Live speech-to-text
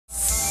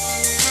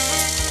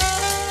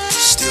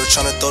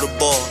trying to throw the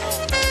ball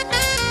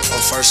on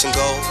first and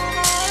goal,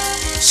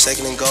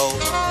 second and goal,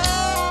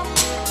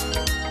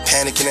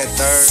 panicking at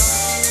third,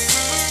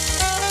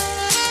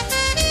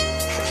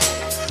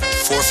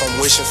 fourth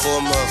I'm wishing for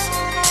a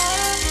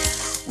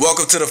muff.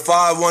 Welcome to the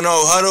 510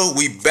 Huddle.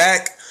 We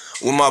back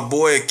with my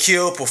boy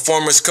Akil,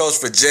 Performance Coach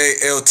for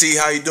JLT.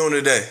 How you doing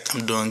today?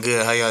 I'm doing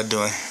good. How y'all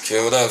doing?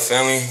 Akil, what up,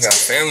 family? Got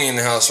family in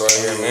the house right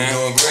here, man.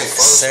 We're doing great.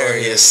 Sir,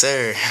 yes,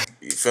 sir.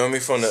 You feel me?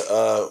 From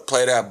the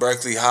played at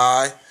Berkeley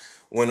High,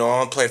 went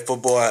on, played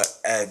football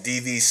at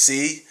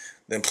DVC,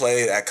 then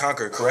played at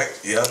Concord,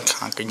 correct? Yep.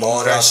 Concord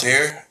Balled out University.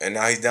 there, and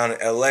now he's down in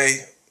LA,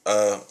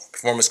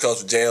 Performance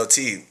Coach for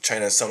JLT,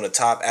 training some of the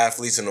top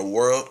athletes in the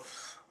world.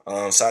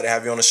 Excited to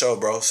have you on the show,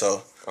 bro.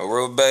 So. A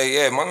real Bay,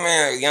 yeah, my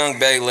man, young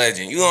Bay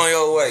legend. You on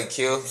your way,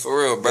 Kill,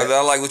 for real, brother.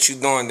 I like what you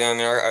doing down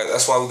there.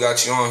 That's why we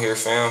got you on here,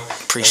 fam.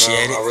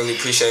 Appreciate it. I really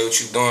appreciate what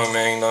you doing,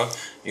 man. You know,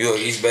 you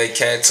an East Bay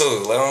cat too.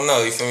 Let them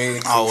know, you feel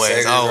me? Always.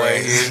 Right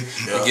here.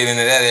 We get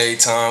into that every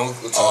time.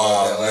 We'll talk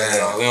about that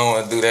later. We don't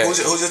want to do that.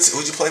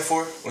 Who'd you play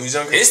for when you was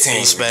younger? His team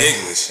was East Bay.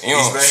 ridiculous. You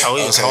know, Oh,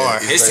 he was hard.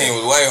 his team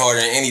was way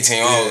harder than any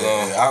team I was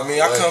on. I mean,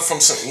 I come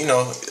from some,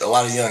 a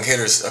lot of young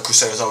hitters.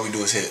 Crusaders, all we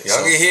do is hit. Y'all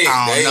get hit.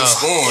 I don't They was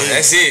know. scoring.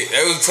 Yeah. That's it.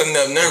 They was putting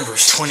up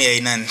numbers.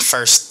 28-0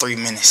 first 3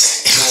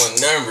 minutes.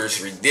 Doing numbers.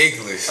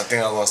 Ridiculous. I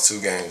think I lost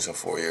 2 games in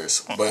 4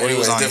 years. But We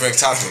anyways, was on- different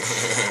topic.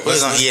 We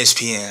was on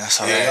ESPN.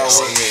 That's all Yeah,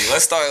 right.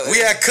 Let's start. We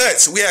had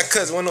cuts. We had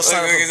sign Look,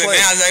 for play.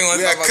 now Zay wanna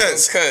We talk had about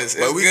cuts. cuts.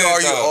 But It's we good, can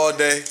argue though. all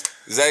day.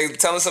 Zay,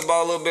 tell us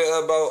about a little bit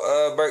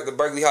about the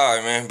Berkeley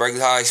High, man. Berkeley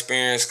High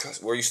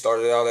experience, where you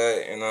started out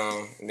at, and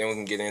then we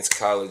can get into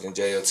college and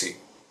JLT.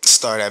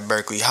 Started at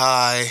Berkeley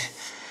High.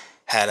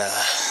 Had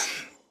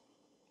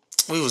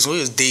we was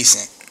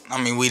decent.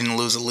 I mean, we didn't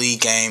lose a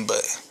league game,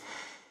 but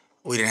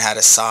we didn't have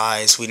the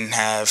size. We didn't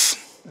have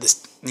the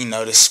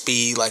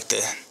speed like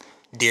the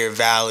Deer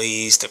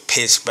Valleys, the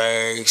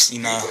Pittsburghs.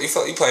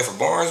 You played for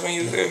Barnes when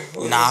you was there?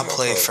 Nah, I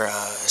played for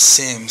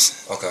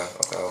Sims. Okay.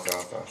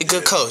 A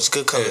good coach.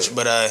 Yeah.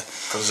 But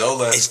Because Zoe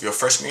left your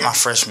freshman year? my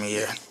freshman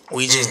year,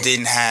 we just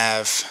didn't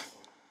have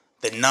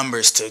the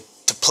numbers to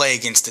play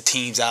against the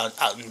teams out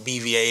in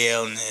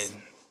BVAL and the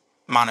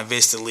Monte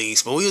Vista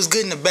leagues. But we was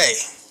good in the Bay,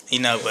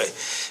 But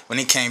when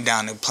it came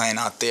down to playing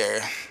out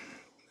there,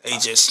 they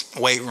just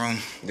weight room.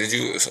 Did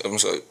you? I'm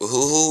sorry.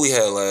 Who we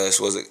had last?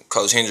 Was it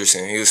Coach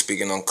Henderson? He was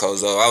speaking on Coach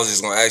Zoe. I was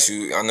just gonna ask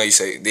you. I know you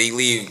say did he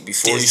leave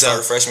before you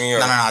started freshman year?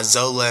 No.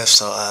 Zoe left,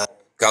 so. I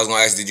was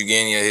gonna ask, did you get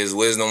any of his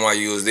wisdom while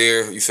you was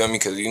there? You feel me?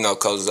 Because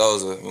Coach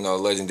Zoe's a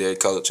legendary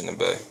coach in the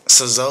Bay.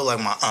 So Zoe like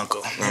my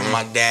uncle. Mm-hmm.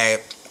 My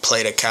dad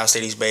played at Cal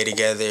State East Bay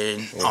together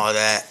and all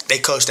that. They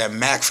coached at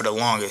Mac for the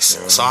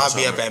longest. So I'd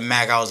be up at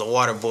Mac. I was a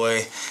water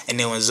boy. And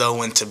then when Zoe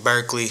went to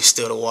Berkeley,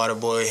 still the water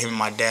boy, him and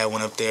my dad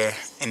went up there.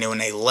 And then when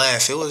they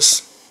left, it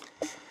was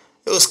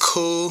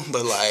cool,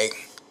 but like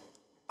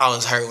I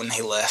was hurt when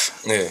they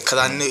left. Yeah. Because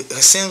I knew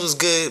Sims was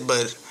good,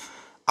 but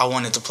I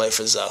wanted to play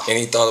for Zoe.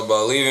 Any thought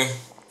about leaving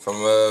from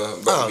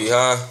Berkeley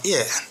High?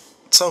 Yeah.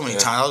 So many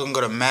times. I was going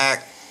to go to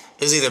Mac.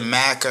 It was either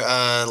Mac or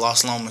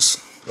Los Lomas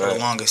for the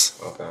longest.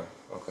 Okay.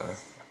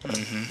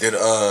 Did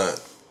I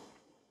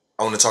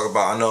want to talk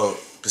about, I know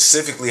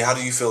specifically, how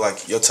do you feel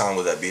like your time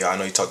was at BI? I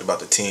know you talked about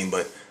the team,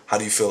 but how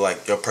do you feel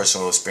like your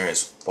personal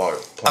experience for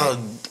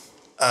playing?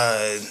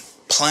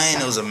 Playing,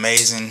 it was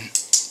amazing.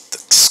 The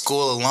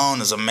school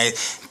alone is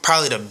amazing.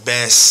 Probably the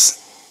best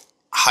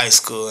high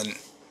school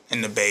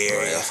in the Bay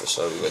Area. Oh, yeah, for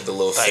sure. Like the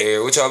little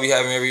fair. What y'all be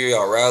having every year?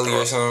 Y'all rally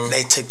or something?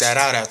 They took that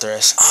out after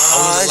us. It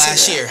was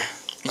last year.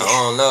 I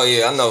don't know.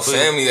 Yeah, I know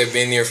family that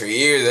been there for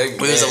years.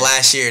 We was the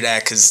last year of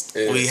that because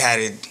we had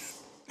it.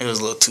 It was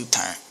a little too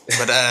turn,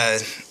 but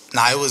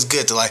it was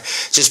good to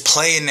just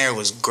play in there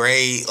was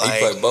great. You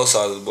played both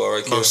sides of the ball,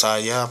 right? Both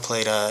sides, yeah. I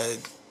played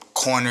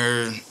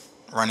corner,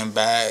 running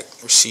back,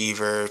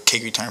 receiver,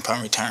 kick return,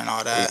 punt return,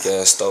 all that.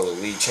 You stole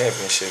the league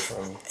championship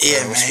from me. Yeah,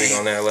 we'll man. speak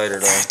on that later,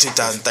 though.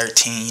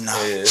 2013, Yeah,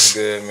 it's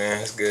good,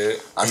 man. It's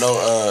good. I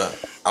know.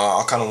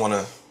 I kind of want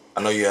to. I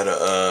know you had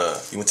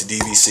you went to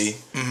DVC.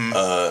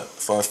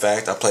 Fun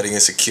fact: I played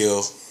against Akil.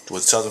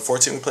 Was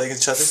 2014 we played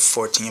against each other?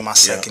 14, my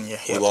second year.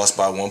 We lost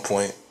by 1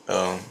 point.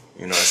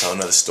 That's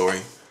another story.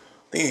 I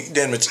think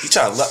he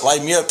tried to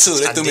light me up too.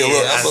 They threw me a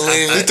little. I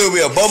believe it. He threw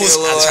me a bubble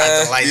screen. I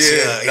tried to light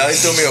you up. He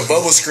threw me a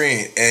bubble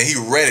screen and he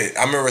read it.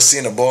 I remember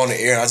seeing the ball in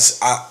the air and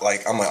I'm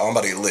like, I'm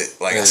about to get lit.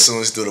 As soon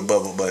as he threw the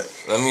bubble, but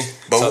go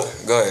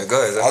ahead.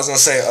 I was gonna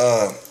say,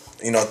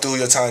 through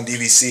your time in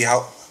DVC,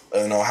 how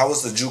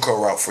was the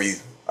JUCO route for you?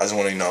 I just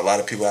want to a lot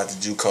of people at the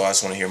JUCO. I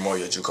just want to hear more of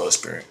your JUCO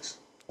experience.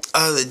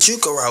 The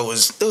JUCO route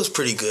was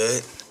pretty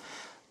good.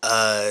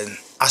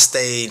 I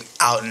stayed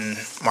out in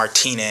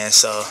Martinez,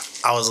 so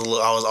I was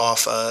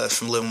off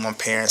from living with my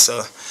parents,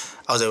 so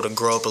I was able to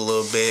grow up a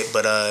little bit.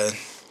 But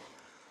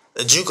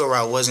the JUCO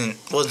route wasn't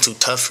too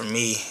tough for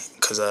me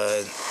because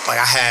I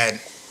had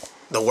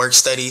the work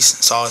studies,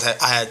 so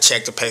I had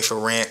check to pay for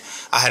rent.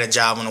 I had a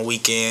job on the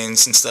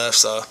weekends and stuff,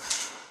 so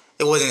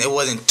it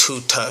wasn't too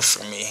tough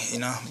for me,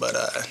 But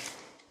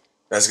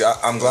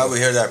I'm glad we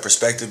hear that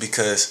perspective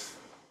because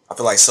I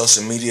feel like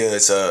social media,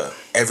 it's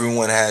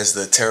everyone has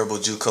the terrible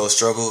JUCO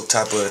struggle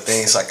type of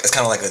thing. It's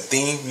kind of like a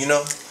theme, you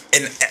know?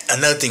 And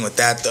another thing with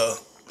that, though,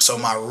 so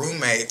my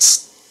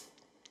roommates,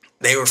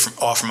 they were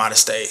all from out of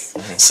state.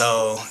 Mm-hmm.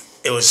 So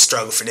it was a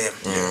struggle for them.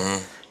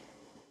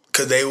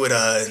 Because they would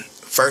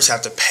first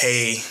have to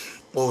pay,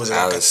 what was it,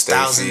 like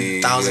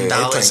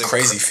 $1,000.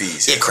 Crazy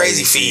fees. Yeah,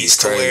 crazy fees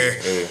to where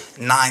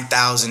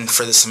 $9,000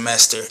 for the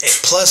semester, and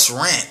plus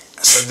rent.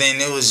 So then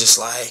it was just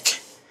like,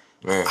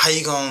 how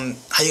you gonna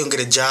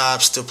get a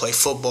job, still play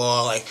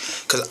football? Like,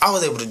 cause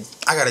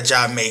I got a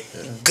job, make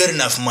good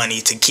enough money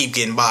to keep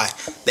getting by.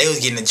 They was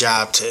getting a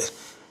job to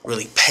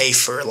really pay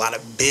for a lot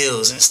of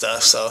bills and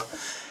stuff. So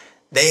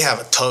they have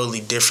a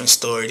totally different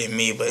story than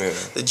me. But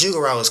the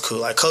JUCO route was cool.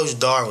 Like Coach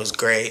Dar was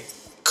great.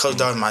 Coach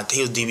Dar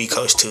he was DB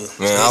coach too.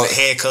 Man, he was the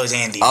head coach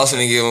and DB. I was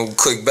gonna give him a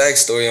quick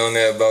backstory on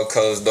that about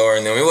Coach Dar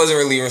and them. It wasn't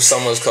really so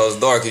much Coach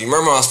Dar, cause you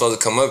remember I was supposed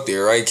to come up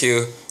there, right,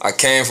 Q? I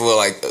came for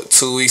like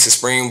 2 weeks of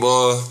spring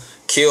ball.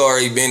 Q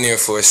already been there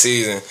for a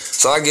season.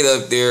 So I get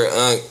up there,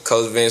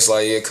 Coach Vince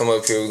like, yeah, come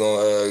up here, we're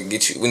gonna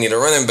get you, we need a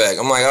running back.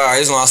 I'm like, all right,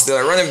 this one still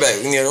at running back.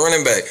 We need a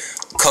running back.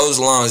 Coach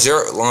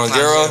Longero,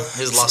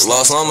 his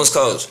Los Lomos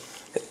coach,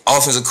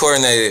 offensive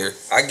coordinator.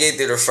 I get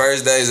there the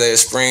first days of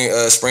spring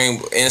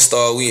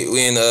install.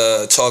 We in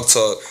talk.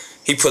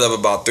 He put up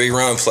about 3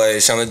 run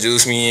plays, trying to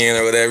juice me in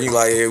or whatever. He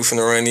like, yeah, we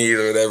finna run these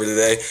or whatever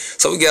today.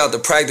 So we get out to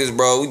practice,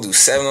 bro. We do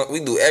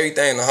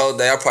everything the whole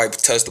day. I probably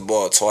touched the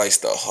ball twice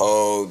the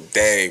whole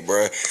day,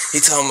 bro.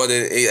 He talking about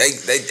it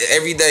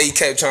every day. He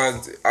kept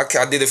trying. I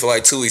did it for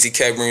like 2 weeks. He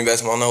kept bringing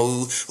back. I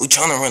know we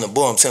trying to run the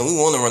ball. I'm telling you, we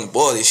want to run the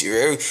ball this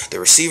year. The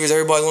receivers,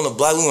 everybody want to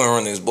block. We want to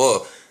run this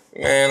ball.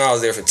 Man, I was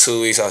there for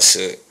 2 weeks. I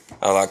should.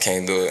 Oh, I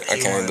can't do it. I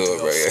can't do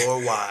it, bro.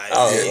 4 wide.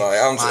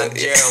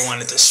 Gerald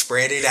wanted to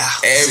spread it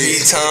out every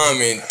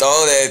time and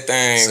throw that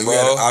thing, so bro. We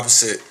had the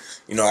opposite,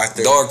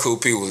 after dark cool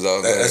people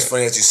though. That's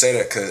funny that you say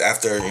that, because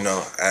after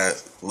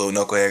little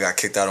knucklehead got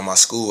kicked out of my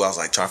school, I was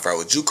like trying to figure out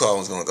what JUCO I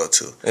was gonna go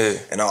to. Yeah.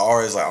 And I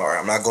always like, all right,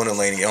 I'm not going to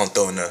Laney. I don't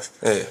throw enough.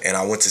 Yeah. And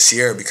I went to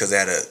Sierra because they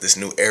had this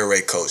new air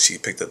raid coach. He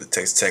picked up the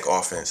Texas Tech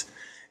offense.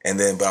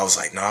 But I was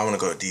like, no, I want to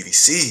go to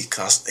DVC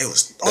because it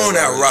was on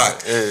that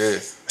rock. Yeah.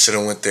 Should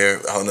have went there.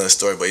 A whole nother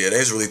story, but yeah, they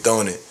was really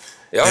throwing it.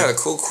 Y'all had a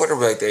cool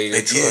quarterback there. Yeah.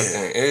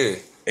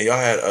 And y'all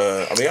had,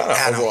 y'all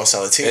had an overall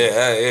solid team.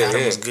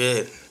 Adam was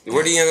good.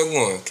 Where did he end up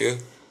going,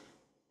 Kid?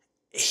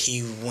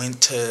 He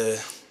went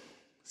to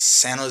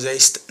San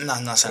Jose.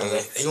 Not San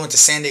Jose. He went to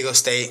San Diego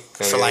State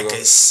for like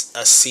a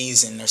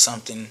season or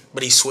something.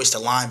 But he switched to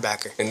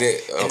linebacker. And then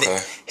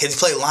he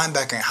played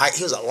linebacker in high.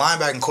 He was a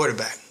linebacker and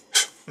quarterback,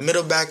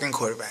 middle backer and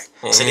quarterback.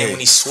 Mm-hmm. So then when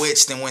he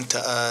switched and went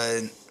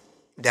to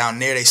down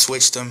there, they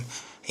switched him.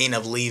 He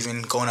ended up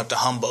leaving, going up to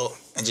Humboldt,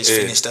 and just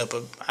finished up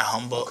at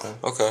Humboldt.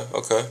 Okay.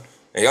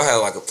 And y'all had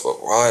like a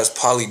raw-ass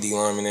poly D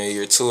lineman that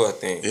year too, I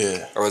think.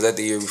 Yeah. Or was that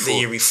the year before? The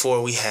year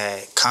before we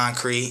had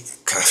Concrete.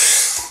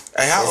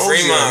 Hey, how old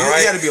you? Right?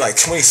 You had to be like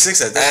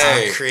 26 at that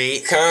time.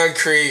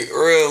 Concrete,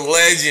 real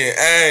legend.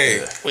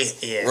 Hey.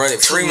 Running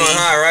Fremont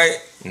High, right?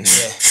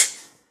 Yeah.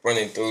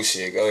 Running through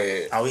shit. Go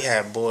ahead. Oh, we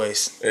had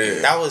boys.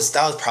 Yeah. That was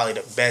probably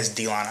the best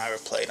D line I ever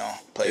played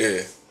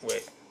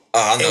with.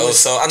 I know. It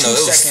was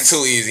too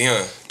easy,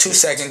 huh? 2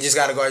 seconds, just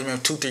gotta guard them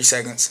 2-3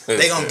 seconds.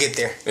 They gonna get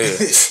there. Yeah.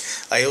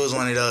 Like, it was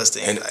one of those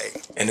things.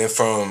 And then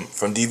from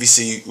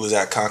DVC was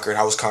at Concord.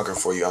 How was Concord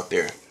for you out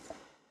there?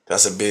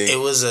 That's a big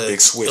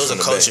big switch. It was a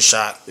culture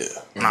shock. Yeah.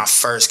 When I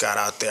first got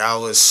out there, I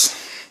was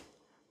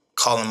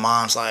calling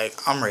moms like,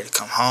 I'm ready to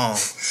come home.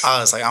 I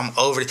was like, I'm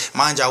over it.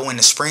 Mind you, I went in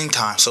the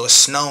springtime, so it's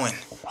snowing.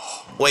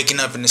 Waking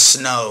up in the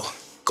snow.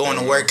 Going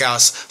to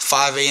workouts,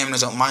 5 a.m.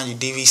 Mind you,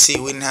 DVC,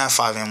 we didn't have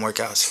 5 a.m.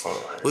 workouts.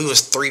 We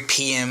was 3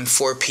 p.m.,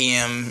 4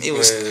 p.m. It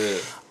was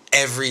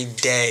every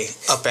day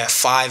up at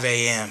 5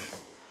 a.m.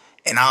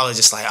 And I was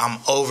just like, I'm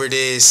over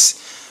this.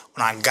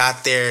 When I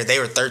got there, they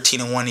were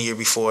 13-1 the year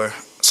before.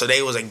 So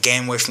they was a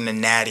game away from the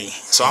Natty.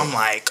 So I'm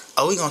like,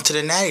 we going to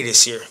the Natty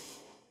this year.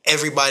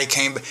 Everybody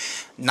came back.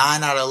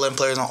 9 out of 11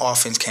 players on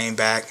offense came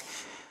back.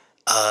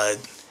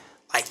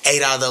 Like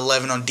 8 out of the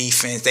 11 on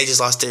defense. They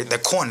just lost their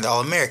corner, the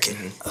All-American.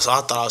 Mm-hmm. So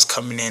I thought I was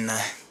coming in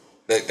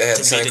they had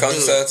the same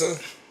coaching staff too?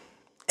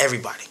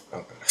 Everybody.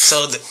 Okay.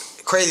 So the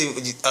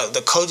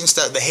coaching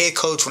staff, the head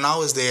coach when I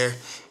was there,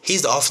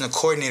 he's the offensive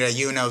coordinator at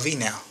UNLV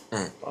now.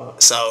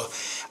 So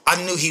I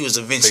knew he was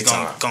eventually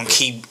going to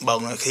keep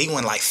bubbling. Because he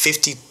went like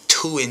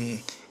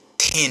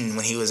 52-10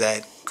 when he was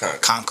at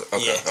Concord.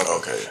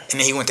 Okay. And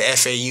then he went to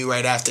FAU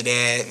right after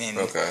that, and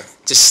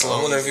just slowly.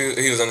 I wonder if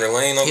he was under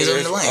Lane over there. He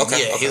was under Lane,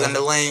 he was under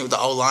Lane with the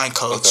O-line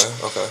coach.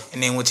 Okay.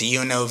 And then went to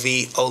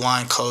UNLV,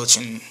 O-line coach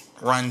and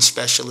run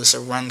specialist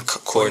or run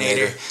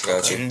coordinator.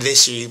 Gotcha. And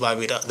this year he's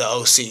probably the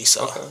OC.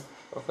 So.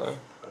 Okay.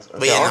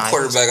 But our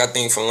quarterback, I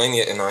think from Lane,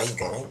 he gone.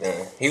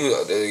 He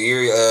was the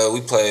year we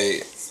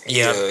played.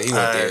 He went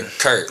there.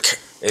 Kirk.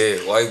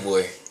 Yeah, white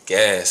boy,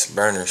 gas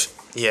burners.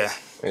 Yeah.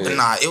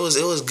 But it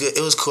was good.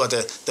 It was cool out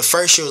there. The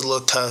first year was a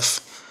little tough,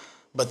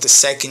 but the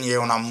second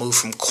year when I moved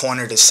from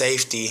corner to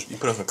safety, you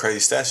put up some crazy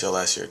stats your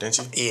last year, didn't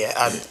you? Yeah,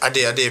 I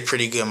did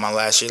pretty good my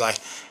last year. Like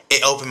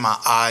it opened my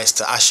eyes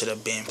to I should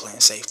have been playing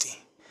safety.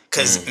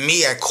 Because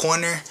me at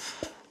corner,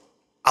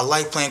 I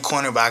like playing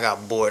corner, but I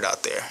got bored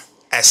out there.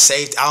 At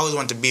safety, I always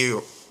wanted to be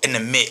in the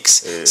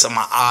mix. Yeah. So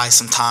my eyes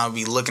sometimes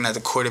be looking at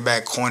the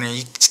quarterback corner.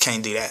 You just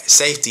can't do that.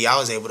 Safety, I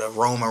was able to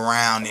roam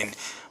around, and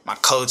my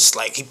coach,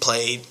 like, he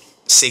played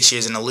 6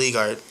 years in the league,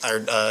 our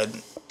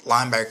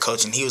linebacker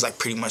coach, and he was like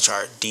pretty much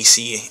our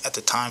DC at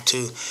the time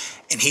too.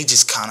 And he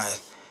just kind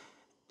of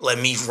let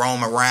me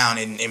roam around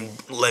and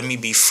let me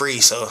be free.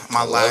 So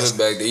my last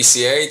back there, you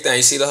see everything,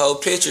 you see the whole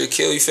picture,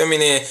 Kill. You feel me?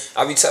 Then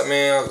I be telling,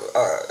 man,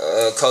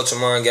 coach of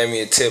mine gave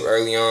me a tip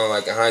early on,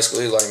 like in high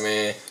school. He was like,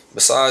 man,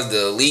 besides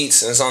the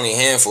elites, and it's only a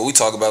handful, we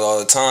talk about it all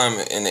the time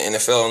in the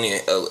NFL, only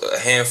a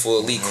handful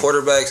of elite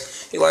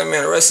quarterbacks. He like,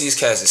 man, the rest of these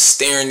cats is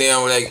staring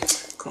down with like,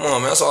 come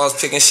on, man, that's why I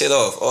was picking shit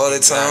off all the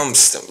time.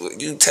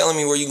 You telling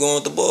me where you going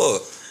with the ball.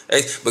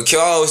 Hey, but Kel,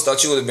 I always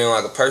thought you would have been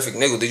like a perfect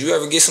nickel. Did you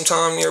ever get some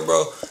time there,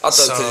 bro? I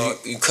thought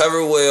because you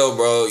cover well,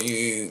 bro.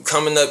 You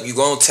coming up, you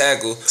going to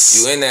tackle,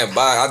 you in that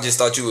body. I just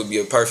thought you would be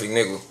a perfect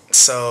nickel.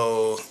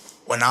 So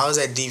when I was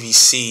at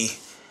DVC,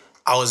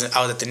 I was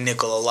at the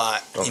nickel a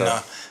lot, you know.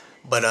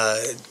 But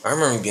I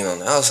remember being on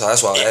the outside.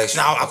 That's why I asked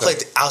you. No, I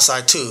played the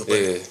outside too.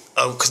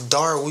 But, because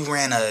Dar, we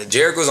ran a.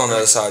 Jarek was on the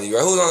other side of you,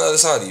 right? Who was on the other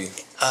side of you?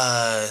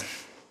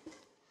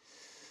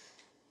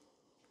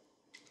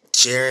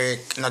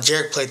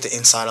 Jarek played the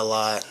inside a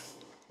lot.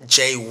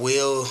 Jay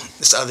Will,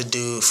 this other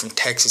dude from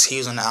Texas, he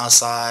was on the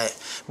outside.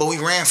 But we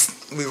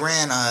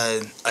ran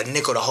a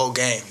nickel the whole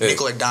game,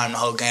 nickel or dime the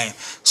whole game.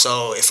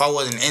 So if I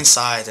wasn't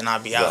inside, then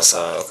I'd be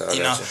outside. Okay,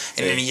 you know.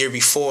 And then the year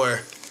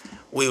before,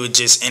 we would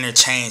just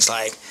interchange.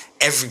 Like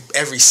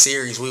every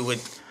series, we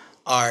would,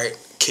 all right,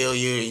 Kill,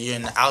 you're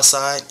in the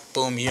outside.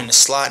 Boom, you're in the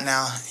slot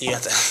now. You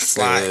have to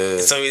slide.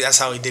 So that's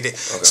how we did it.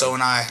 Okay. So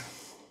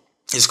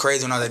it's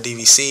crazy when I was at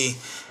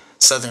DVC.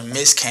 Southern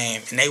Miss came,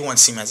 and they wanted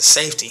to see me as a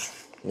safety.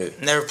 Yeah.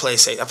 Never played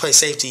safety. I played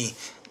safety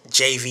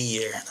JV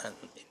year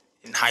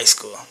in high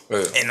school.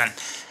 Yeah. And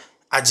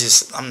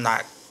I'm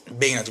not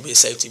big enough to be a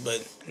safety,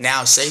 but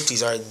now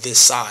safeties are this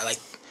side, like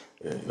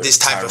this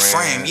type of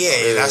frame.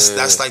 Yeah,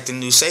 that's like the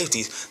new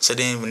safeties. So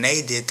then when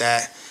they did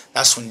that,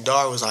 that's when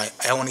Dar was like,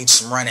 I want to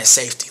some run at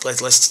safety.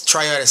 Let's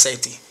try out at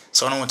safety.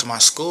 So when I went to my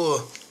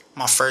school,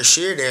 my first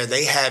year there,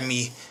 they had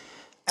me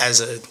as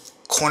a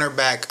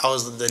cornerback. I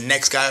was the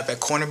next guy up at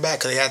cornerback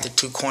because they had the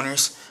two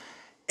corners,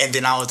 and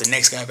then I was the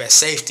next guy up at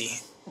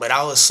safety. But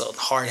I was so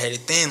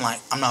hard-headed then, like,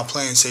 I'm not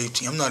playing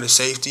safety. I'm not a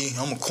safety.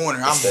 I'm a corner.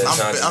 I'm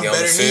better than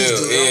these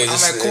dudes.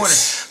 I'm at corner.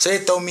 So they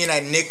throw me in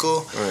that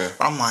nickel. But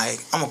I'm like,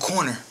 I'm a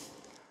corner.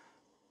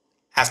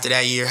 After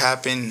that year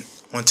happened,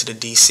 went to the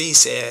DC,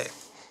 said,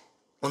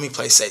 let me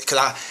play safety.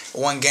 Because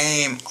one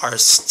game, our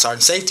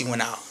starting safety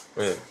went out.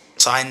 Yeah.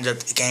 So I ended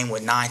up the game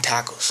with 9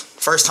 tackles.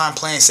 First time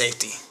playing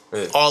safety.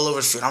 Yeah. All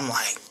over the field. I'm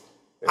like,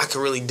 I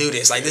could really do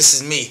this. Like, this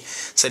is me.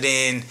 So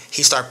then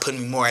he started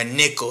putting me more at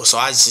nickel. So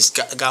I just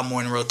got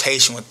more in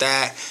rotation with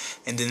that.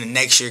 And then the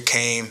next year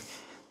came,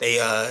 they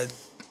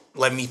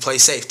let me play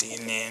safety.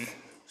 And then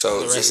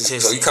the rest is history.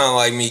 So you kind of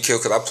like me, Kill,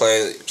 because I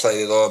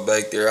played it all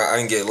back there. I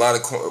didn't get a lot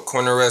of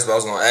corner reps, but I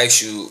was going to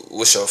ask you,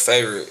 what's your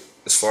favorite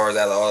as far as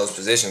out of all those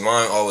positions?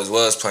 Mine always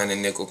was playing the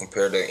nickel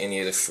compared to any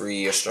of the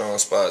free or strong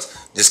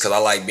spots. Just because I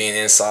like being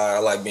inside. I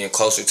like being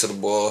closer to the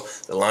ball,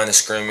 the line of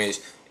scrimmage.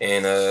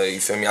 And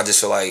you feel me? I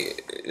just feel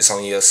like it's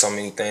only so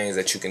many things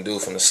that you can do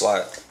from the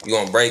slot. You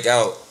gonna break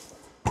out.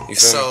 You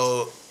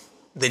feel me?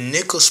 The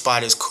nickel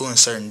spot is cool in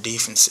certain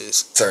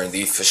defenses.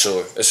 For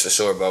sure. It's for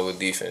sure about with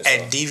defense.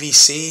 At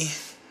DVC,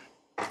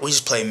 we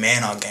just play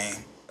man all game.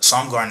 So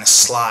I'm guarding the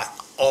slot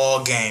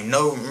all game.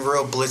 No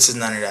real blitzes,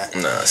 none of that.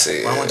 Nah,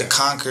 see. When I went to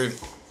Concord,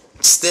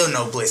 still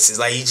no blitzes.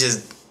 Like, you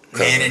just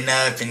manning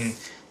up and,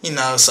 you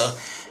know, so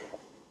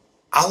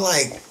I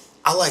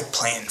like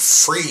playing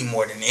free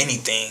more than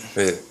anything.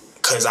 Yeah.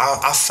 Because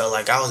I felt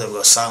like I was able to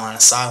go sideline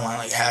to sideline,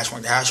 like hash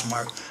mark to hash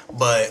mark.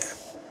 But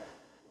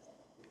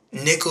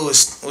nickel was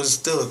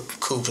still a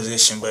cool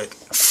position, but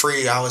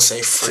free, I would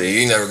say free.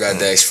 See, you never got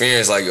that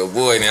experience like your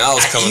boy. Now I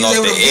was coming off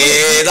the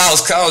edge. I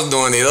was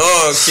doing it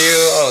all,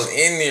 Kill. I was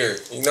in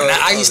there. You know,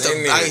 I used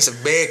to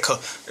beg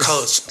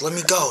coach, let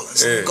me go.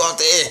 Let me go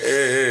off the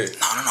edge.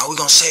 No, we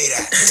gonna say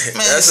that.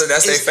 Man,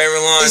 that's their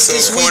favorite line.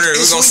 So corner,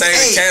 we gonna say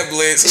the camp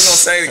blitz. We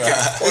gonna say the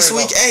camp. It's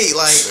week 8,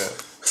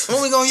 like.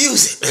 When we gonna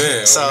use it?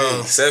 Man,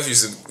 so Seth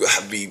used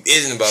to be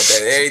itching about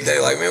that every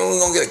day. Like, man, when we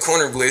gonna get a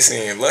corner blitz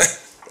in? Like,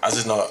 I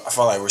just know. I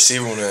feel like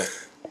receiver on the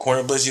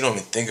corner blitz, you don't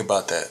even think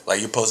about that.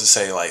 Like, you're supposed to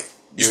say like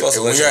you're supposed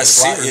to when you're at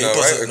slot, you're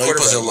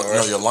supposed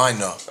to your line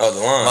though. Oh, the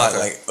line. Okay.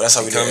 Like that's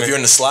how we do it. If you're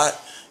in the slot,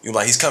 you're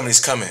like he's coming,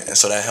 and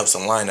so that helps the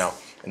line out,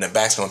 and the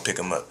back's gonna pick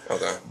him up.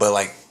 Okay. But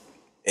like.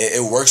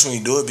 It works when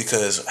you do it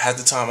because half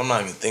the time I'm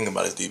not even thinking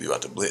about his DB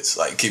about the blitz.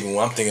 Like, when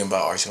I'm thinking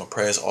about, are you going to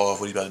press off?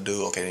 What are you about to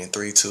do? Okay, then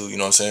 3-2, you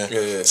know what I'm saying?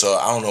 Yeah. So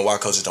I don't know why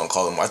coaches don't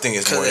call him. I think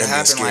it's more it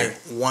happens like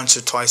once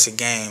or twice a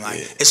game.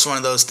 Like, it's one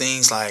of those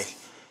things like.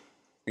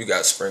 You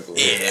got sprinkled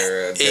in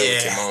there.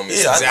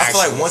 Exactly. I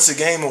feel like once a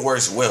game it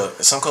works well.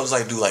 Some coaches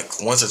like do like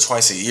once or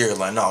twice a year.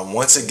 Like, no,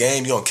 once a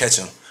game you don't catch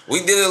him. We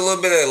did a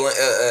little bit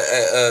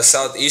at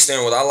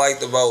Southeastern. What I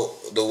liked about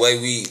the way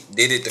we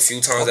did it the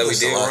few times that we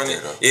did run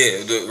it,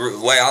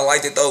 the way I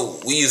liked it though,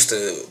 we used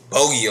to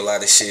bogey a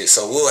lot of shit.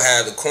 So we'll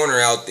have the corner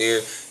out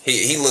there.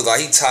 He looked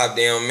like he top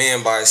down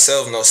man by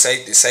himself, no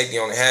safety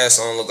on the half,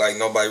 so it don't look like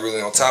nobody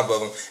really on top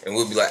of him. And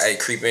we'll be like, hey,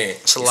 creep in.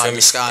 It's a lot of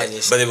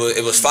disguises. But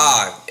it was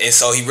 5, and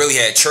so he really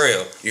had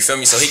trail. You feel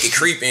me? So he could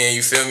creep in.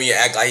 You feel me?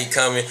 Act like he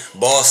coming,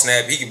 ball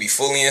snap. He could be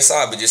fully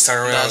inside, but just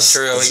turn around the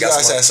trail. You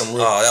guys had some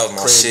real that was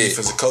my crazy shit.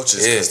 defensive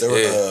coaches because they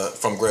were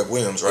from Greg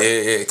Williams, right?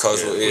 Yeah,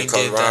 Coach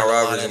Ryan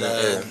Roberts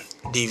and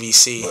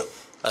DVC.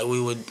 Like we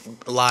would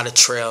a lot of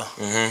trail.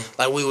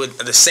 Like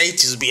the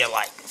safeties would be at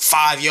like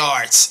 5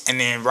 yards, and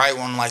then right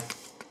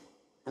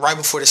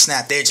before the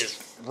snap, they just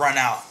run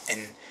out,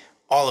 and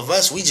all of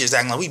us, we just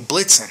acting like we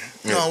blitzing.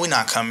 No, we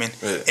not coming.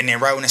 And then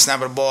right when they snap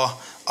at the ball,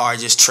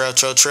 just trail.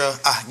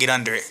 Get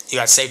under it. You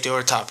got safety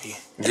over the top of you.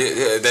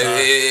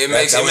 It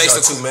makes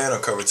the 2-man or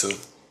cover 2.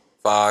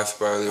 5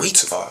 probably.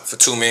 5 for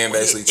 2 men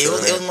basically. It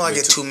was more like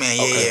a 2-man.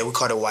 Yeah, we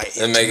called it white.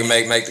 And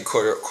make the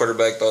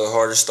quarterback throw the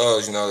hardest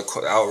throws. You know,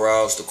 the out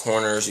routes, the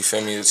corners. You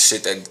feel me? The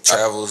shit that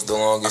travels the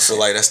longest. I feel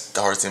like that's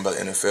the hardest thing about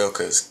the NFL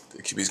because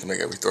the QBs can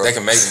make every throw. They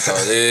can make them throw.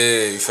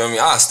 Yeah, you feel me?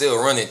 I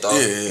still run it though.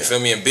 Yeah. You feel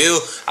me? And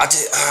Bill, I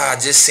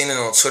just seen it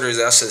on Twitter.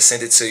 I should have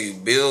sent it to you.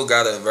 Bill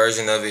got a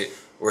version of it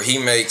where he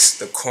makes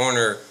the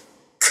corner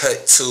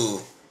cut 2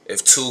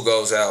 if 2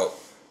 goes out.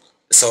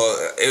 So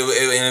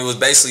it was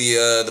basically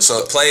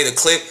the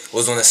clip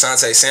was when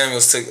Asante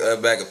Samuels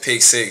took back a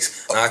pick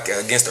 6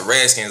 against the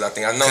Redskins. I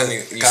think I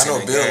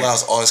know Bill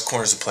allows all his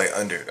corners to play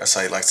under. That's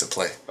how he likes to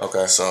play.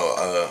 Okay.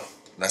 So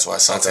that's why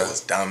Asante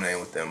was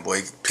dominating with them. Boy,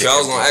 I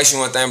was gonna ask you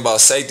one thing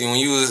about safety when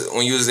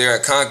you was there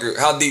at Concord.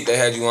 How deep they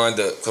had you lined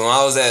up? Because when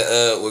I was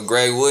at with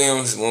Greg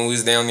Williams when we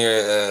was down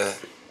there at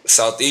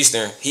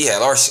Southeastern, he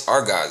had our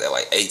guys at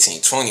like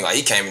 18, 20. Like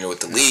he came in there with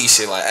the league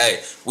shit. Like, hey,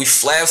 we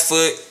flat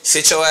foot,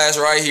 sit your ass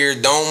right here,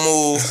 don't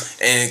move,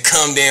 and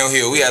come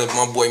downhill. We had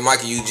my boy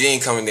Michael Eugene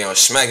coming down,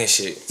 smacking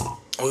shit.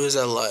 We was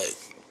at like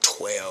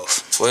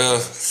 12.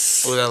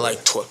 12. We was at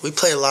like 12. We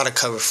played a lot of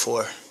cover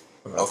 4.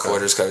 Okay.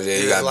 Quarters, cover. Yeah,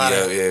 you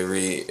gotta be up.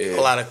 Read. Yeah.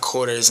 A lot of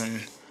quarters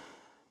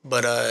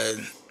but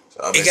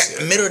it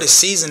got middle of the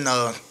season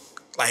though.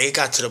 Like it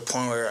got to the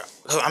point where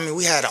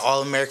we had an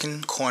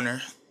All-American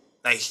corner.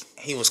 Like,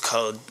 he was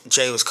cold.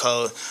 Jay was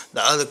cold.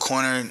 The other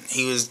corner,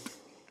 he was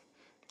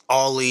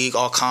all league,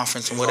 all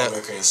conference, and whatever.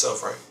 All-American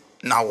yourself, right?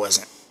 No, I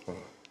wasn't.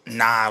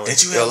 Nah, I was.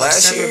 Did you have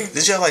last year?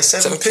 Did you have like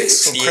 7 picks?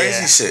 Some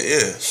crazy shit,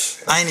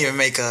 yeah. I didn't even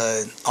make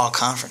a all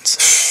conference.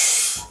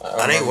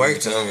 They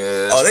worked.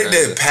 They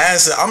did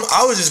pass it.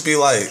 I would just be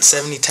like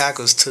 70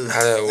 tackles too.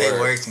 How that they work?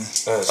 working.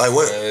 Like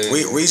what?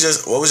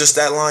 What was your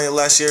stat line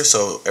last year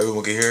so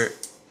everyone could hear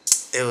it?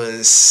 It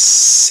was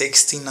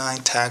 69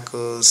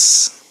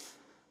 tackles.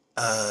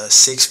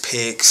 6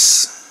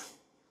 picks,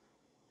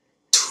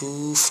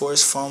 2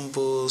 forced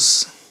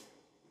fumbles.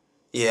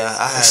 Yeah,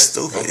 I had.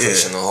 Stupid. I'm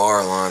pushing the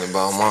hard line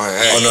about mine.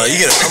 Hey. Oh no, you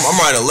get. I'm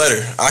writing a letter.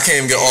 I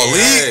can't even get all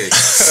league.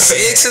 6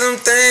 of them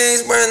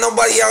things, bro.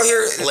 Nobody out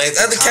here.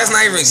 Other cats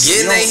not even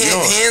getting their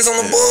hands on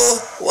the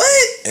ball.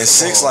 What? And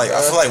 6, like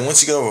I feel like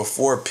once you get over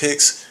 4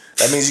 picks.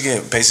 That means you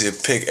can basically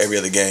pick every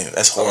other game.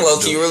 That's hard. I'm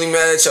low-key really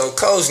mad at your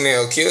coach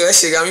now, Q. That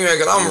shit got me mad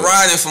because I'm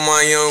riding for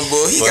my young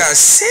boy. He got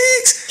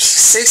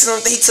 6 of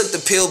them. He took the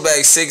pill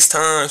back 6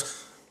 times.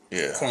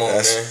 Yeah. Come on,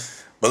 man.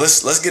 But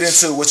let's get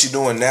into what you're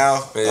doing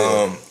now.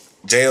 Yeah.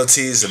 JLT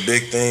is a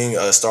big thing.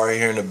 Started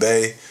here in the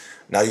Bay.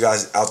 Now you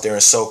guys out there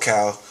in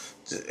SoCal.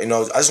 You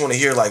know, I just want to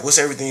hear like what's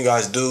everything you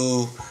guys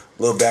do. A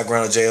little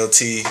background of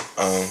JLT.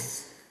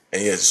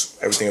 And yeah,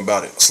 just everything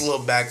about it. Just a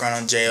little background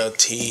on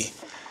JLT.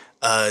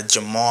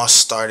 Jamal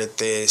started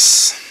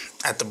this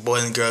at the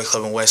Boys and Girls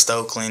Club in West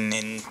Oakland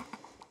in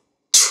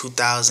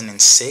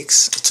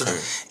 2006.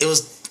 It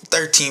was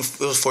 13. It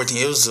was 14.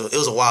 It was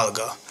a while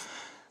ago.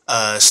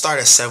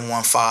 Started at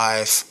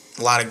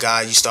 715. A lot of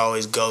guys used to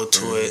always go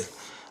to it.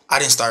 I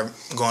didn't start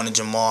going to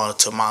Jamal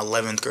until my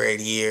 11th grade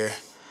year,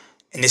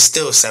 and it's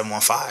still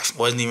 715.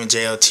 Wasn't even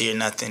JLT or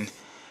nothing.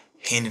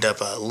 He ended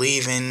up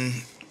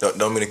leaving.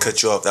 Don't mean to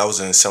cut you off. That was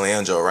in San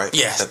Leandro, right?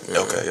 Yeah.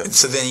 Okay, yeah.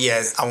 So then,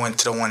 I went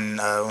to the one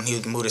when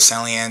he moved to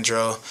San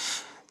Leandro.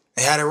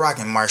 They had it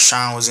rocking.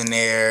 Marshawn was in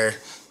there,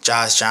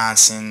 Josh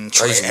Johnson,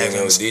 Trey Evans.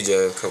 I used to be with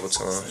DJ a couple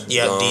times.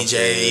 Yeah,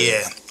 DJ,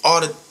 yeah.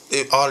 All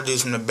the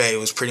dudes from the Bay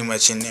was pretty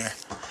much in there.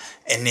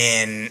 And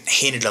then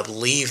he ended up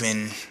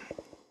leaving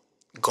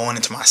going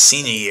into my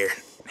senior year.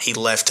 He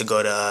left to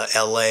go to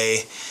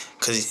L.A.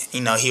 because,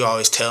 he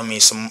always tell me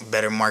some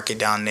better market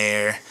down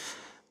there.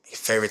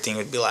 Favorite thing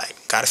would be like,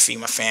 gotta feed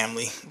my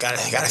family, gotta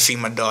feed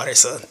my daughter.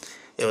 So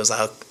it was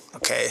like,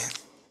 okay.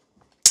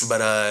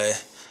 But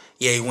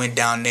he went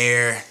down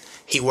there.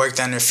 He worked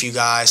under a few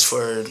guys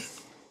for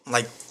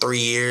like 3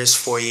 years,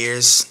 4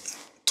 years,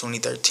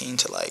 2013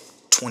 to like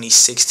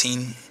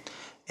 2016,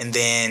 and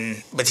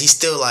then but he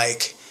still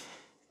like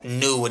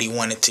knew what he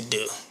wanted to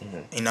do,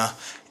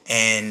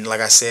 And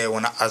like I said,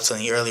 when I was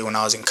telling you earlier, when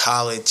I was in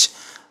college,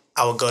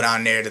 I would go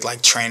down there to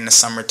like train in the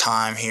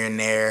summertime here and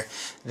there.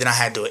 Then I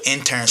had to do an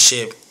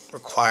internship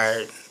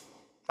required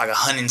like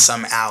 100 and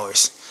some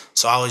hours.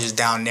 So I was just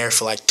down there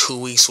for like 2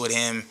 weeks with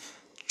him.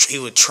 He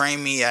would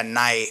train me at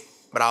night,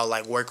 but I would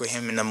like work with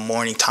him in the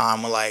morning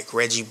time with like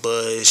Reggie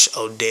Bush,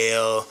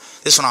 Odell.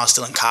 This when I was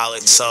still in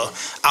college. So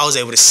I was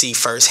able to see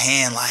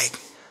firsthand like,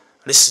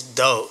 this is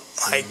dope.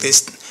 Like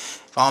this,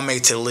 if I don't make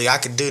it to the league, I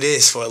could do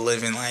this for a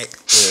living. Like,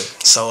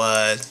 so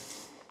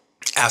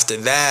after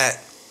that,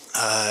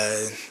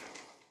 I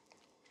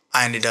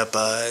ended up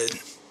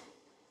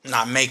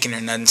not making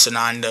or nothing. So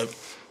now I ended up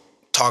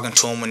talking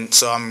to him. And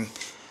so I'm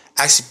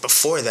actually,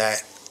 before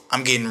that,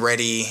 I'm getting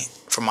ready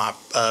for my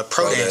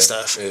pro day and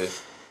stuff. Yeah.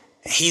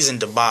 And he's in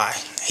Dubai.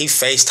 He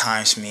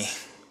FaceTimes me.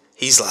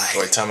 He's like...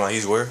 Wait, time out.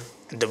 He's where?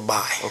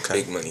 Dubai.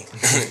 Okay. Big money.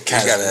 You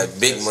gotta have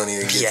big money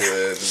to get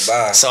to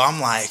Dubai. So I'm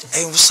like,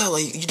 hey, what's up?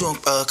 Like, you doing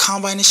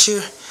combine this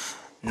year?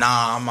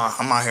 Nah, I'm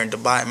out here in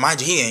Dubai.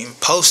 Mind you, he ain't even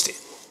posted.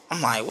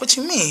 I'm like, what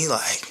you mean? He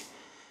like,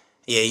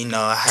 yeah, you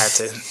know, I had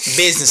to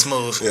business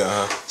move.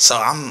 Yeah. So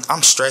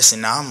I'm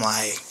stressing now. I'm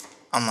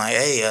like,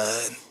 hey,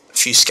 a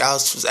few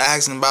scouts was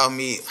asking about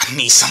me. I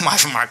need somebody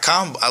for my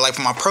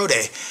for my pro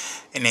day.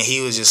 And then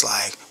he was just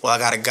like, well, I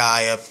got a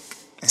guy up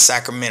in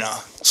Sacramento.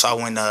 So I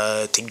went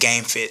to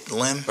Game Fit.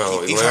 Lim.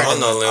 Oh, I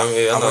know Lim.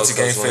 Yeah, I went to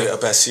Game Fit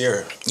up at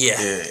Sierra.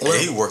 Yeah. Lim,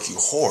 he work you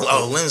hard.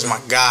 Oh, Lim's my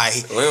guy.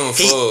 Lim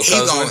full.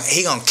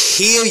 He gonna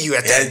kill you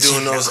at that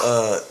doing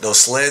those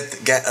sled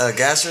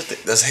gasser.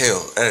 That's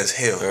hell. That is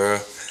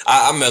hell.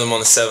 I met him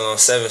on the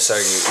 7-on-7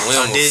 circuit.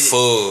 Lim was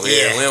full.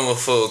 Yeah, Lim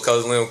was full.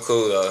 Coach Lim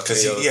cool though.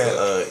 Cause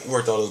he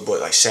worked all those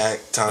boys like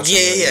Shaq, Thompson.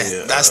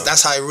 Yeah.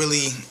 That's how he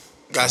really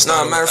got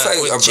started. Matter of fact,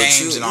 with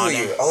James and all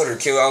that. Older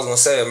kid, I was gonna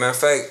say. Matter of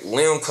fact,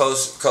 Lim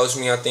coached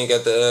me. I think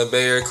at the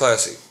Bay Area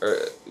Classic. Or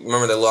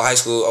remember that little high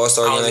school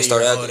All-Star game they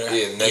started after?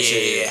 Yeah, next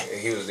year. Yeah,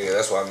 he was there.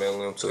 That's why I met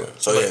Lim too.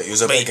 So he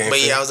was up at Game Fit.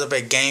 But yeah, I was up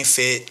at Game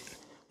Fit.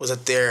 Was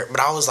up there, but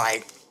I was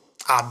like,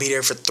 I'll be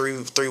there for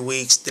three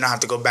weeks. Then I have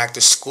to go back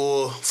to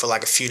school for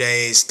like a few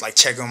days, like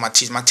checking with my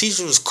teacher. My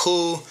teacher was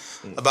cool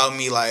about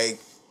me like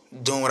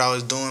doing what I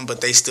was doing,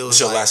 but they still was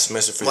your like, last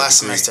semester for last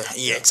semester.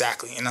 Yeah,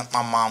 exactly. And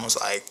my mom was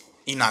like,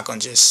 "You're not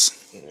gonna just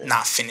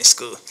not finish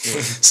school."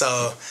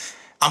 So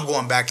I'm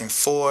going back and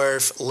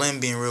forth. Lim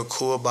being real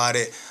cool about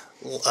it.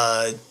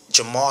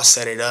 Jamal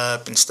set it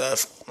up and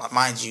stuff.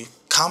 Mind you,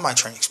 combine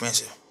training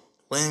expensive.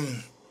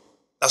 Lim,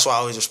 that's why I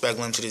always respect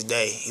Lim to this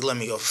day. He let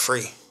me go for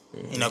free.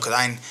 You know, because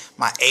I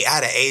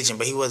had an agent,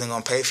 but he wasn't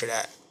going to pay for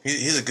that.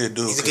 He's a good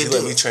dude. He's a good dude. He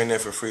let me train there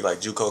for free, like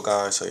JUCO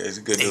guys, so he's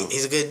a good dude.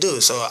 He's a good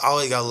dude, so I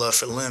always got love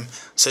for Lim.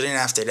 So then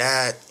after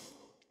that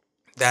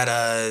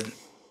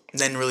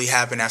didn't really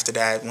happen after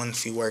that. Won a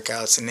few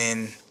workouts, and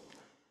then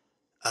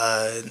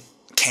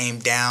came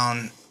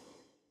down.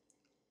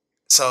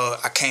 So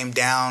I came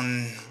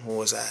down, what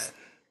was that?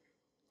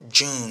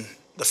 June.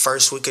 The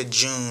first week of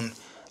June,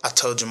 I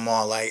told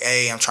Jamal, like,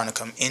 hey, I'm trying to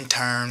come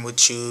intern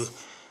with you.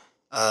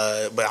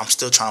 But I'm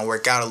still trying to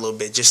work out a little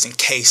bit just in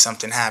case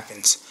something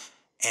happens.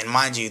 And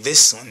mind you,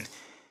 this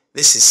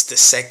is the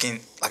second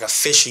like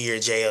official year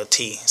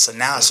JLT. So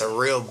now it's a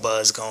real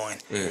buzz going.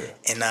 Yeah.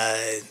 And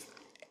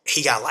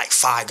he got like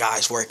 5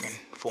 guys working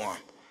for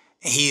him.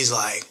 And he's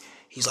like,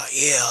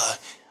 yeah,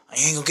 I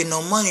ain't gonna get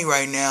no money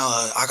right now.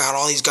 I got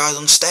all these guys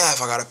on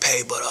staff I gotta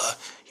pay, but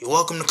you're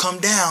welcome to come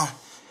down.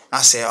 And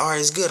I said, all right,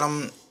 it's good.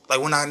 I'm like,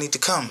 when I need to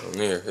come.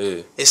 Yeah.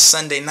 It's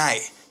Sunday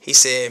night. He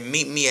said,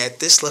 meet me at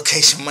this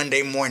location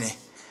Monday morning.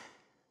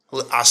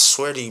 I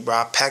swear to you, bro,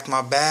 I packed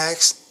my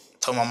bags,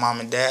 told my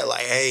mom and dad,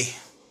 like, hey,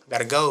 I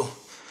gotta go.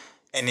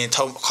 And then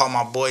called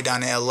my boy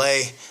down in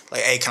LA,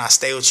 like, hey, can I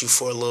stay with you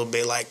for a little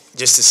bit, like,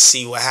 just to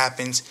see what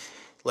happens?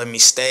 Let me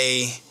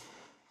stay.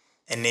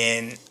 And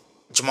then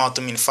Jamal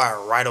threw me in the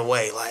fire right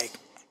away. Like,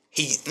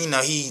 he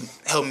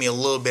helped me a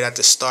little bit at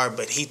the start,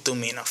 but he threw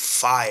me in the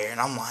fire.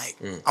 And I'm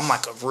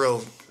like a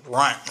real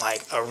runt,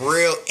 like a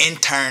real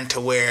intern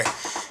to where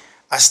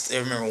I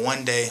still remember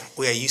one day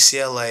we at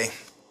UCLA.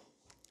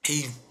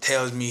 He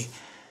tells me,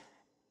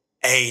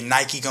 "Hey,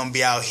 Nike gonna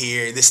be out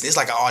here. This is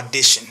like an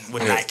audition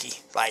with Nike.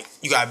 Like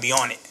you gotta be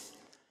on it."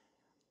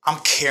 I'm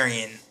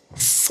carrying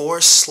 4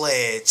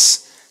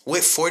 sleds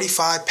with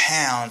 45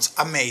 pounds.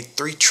 I made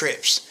 3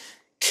 trips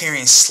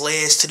carrying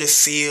sleds to the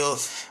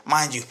field.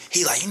 Mind you,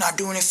 he like, "You're not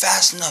doing it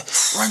fast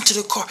enough. Run to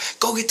the car.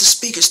 Go get the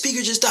speaker.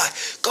 Speaker just died.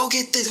 Go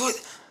get this."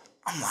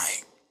 I'm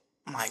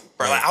like,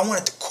 bro, like, I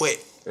wanted to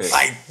quit. Yeah.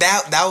 Like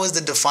that was the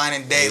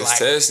defining day.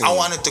 Like I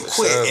wanted to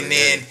quit. And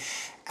then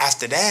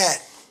after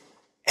that,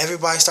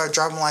 everybody started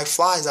dropping like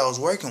flies that was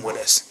working with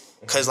us.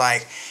 Cause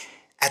like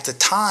at the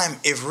time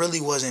it really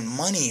wasn't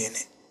money in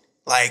it.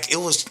 Like it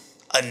was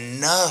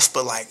enough,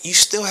 but like you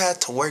still had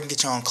to work and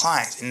get your own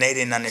clients, and they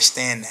didn't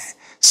understand that.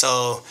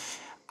 So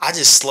I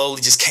just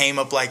slowly just came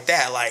up like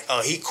that. Like,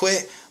 oh, he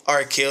quit. All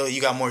right, Kill, you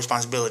got more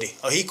responsibility.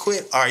 Oh, he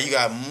quit. All right, you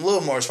got a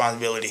little more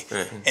responsibility.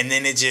 And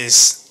then it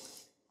just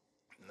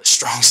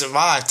strong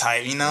survive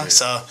type, you know.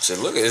 So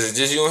look, is it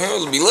just you and him?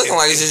 It'll be looking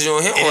like it's just you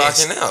and him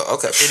rocking out.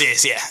 Okay, it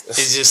is. Yeah,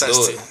 it's just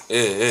us two.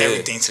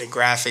 Everything to the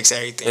graphics,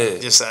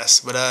 everything, just us.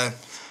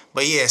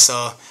 But yeah.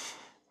 So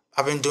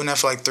I've been doing that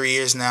for like 3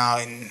 years now,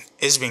 and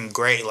it's been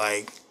great.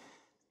 Like,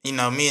 you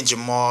know, me and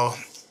Jamal,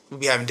 we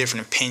be having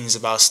different opinions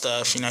about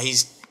stuff. You know,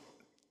 he's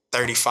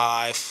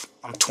 35,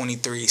 I'm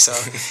 23, so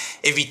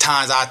it be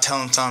times I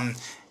tell him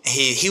something, and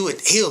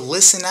he'll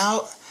listen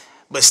out,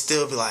 but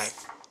still be like,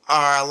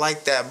 all right, I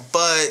like that,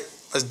 but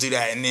let's do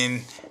that. And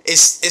then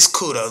it's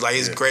cool though. Like,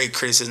 it's great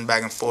criticism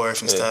back and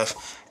forth and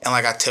stuff. And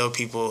like I tell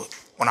people,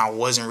 when I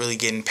wasn't really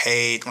getting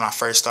paid when I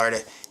first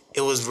started,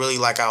 it was really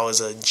like I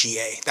was a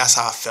GA. That's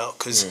how I felt.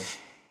 Because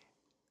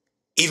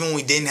even when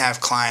we didn't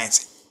have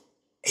clients,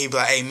 he'd be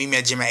like, hey, meet me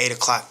at gym at 8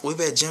 o'clock. We'd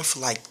be at gym for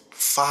like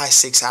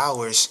 5-6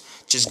 hours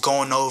just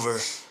going over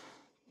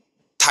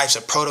types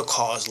of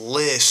protocols,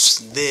 lifts,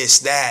 this,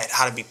 that,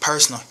 how to be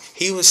personal.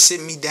 He would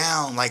sit me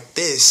down like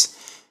this,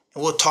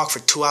 and we'll talk for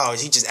 2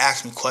 hours. He just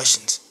asked me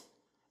questions.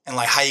 And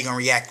like, how you gonna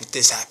react if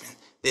this happened?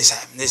 This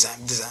happened, this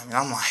happened, this happened.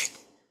 And I'm like,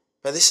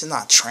 but this is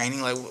not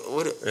training. Like,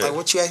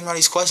 what you asking me all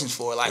these questions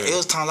for? Like, it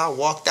was times I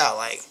walked out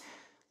like,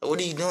 what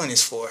are you doing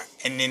this for?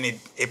 And then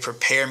it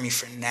prepared me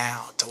for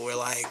now to where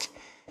like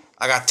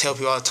I tell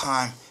people all the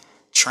time,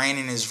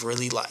 training is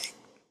really like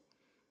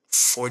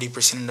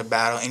 40% of the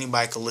battle.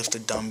 Anybody could lift a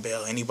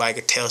dumbbell. Anybody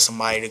could tell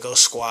somebody to go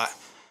squat.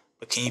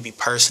 But can you be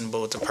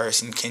personable with the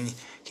person? Can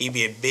you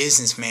be a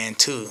businessman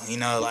too? You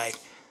know, like,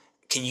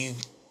 can you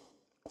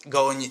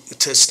go to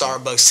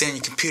Starbucks, sit on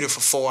your computer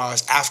for 4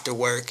 hours after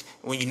work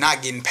when you're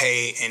not getting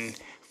paid and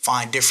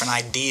find different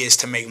ideas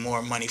to make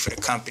more money for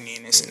the company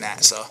and this and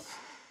that? So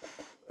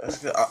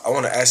I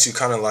want to ask you,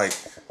 kind of like,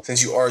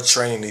 since you are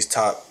training these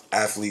top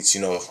athletes,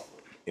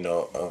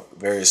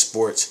 various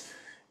sports,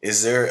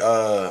 is there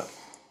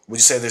would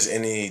you say there's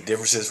any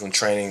differences when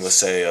training, let's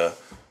say, a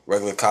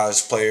regular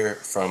college player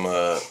from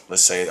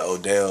let's say the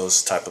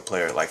Odell's type of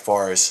player, like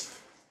far as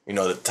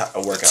the type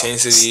of workout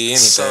intensity, anything?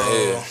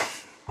 So,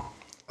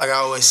 like I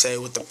always say,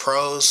 with the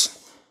pros,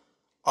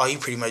 all you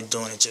pretty much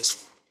doing is just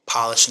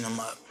polishing them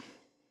up.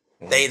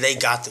 They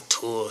got the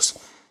tools.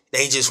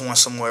 They just want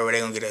somewhere where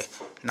they're gonna get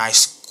a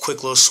nice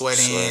quick little sweat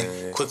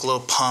in, quick little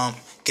pump,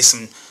 get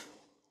some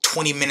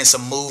 20 minutes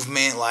of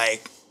movement,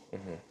 like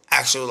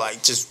actual,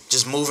 like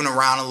just moving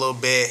around a little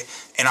bit,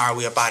 and all right,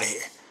 we up out of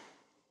here.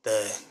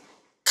 The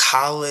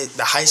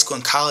high school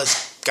and college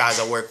guys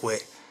I work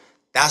with,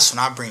 that's when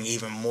I bring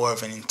even more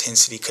of an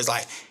intensity, because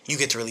like you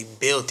get to really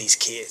build these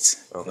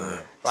kids. Okay.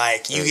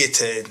 Like you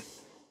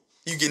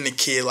getting the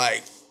kid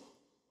like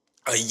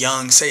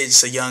say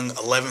it's a young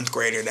 11th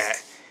grader that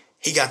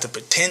he got the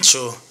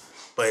potential,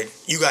 but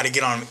you got to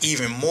get on him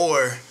even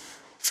more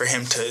for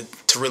him to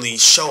really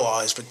show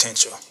all his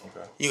potential.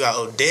 Okay. You got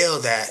Odell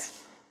that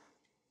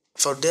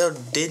if Odell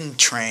didn't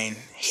train,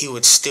 he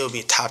would still be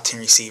a top 10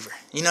 receiver.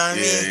 You know what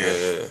I mean?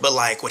 Yeah. But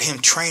like with him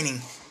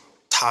training,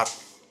 top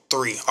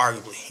 3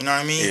 arguably. You know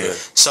what I mean? Yeah.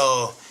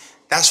 So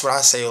that's what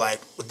I say, like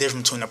the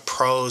difference between the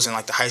pros and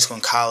like the high school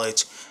and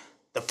college.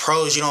 The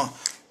pros,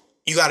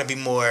 you got to be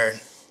more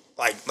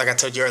like I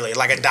told you earlier,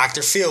 like a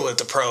Dr. Phil with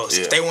the pros.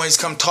 Yeah. If they want to just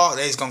come talk,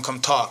 they just gonna come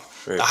talk.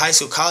 Right. The high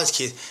school, college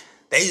kids,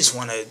 they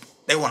want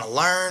to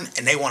learn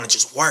and they want to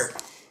just work.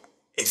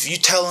 If you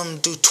tell them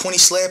do 20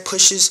 sled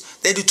pushes,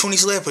 they do 20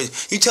 sled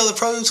pushes. You tell the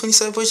pro do 20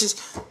 sled pushes,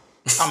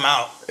 I'm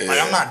out. Like,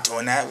 I'm not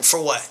doing that. For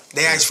what?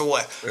 They ask for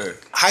what? Yeah.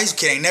 High school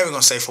kid ain't never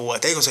gonna say for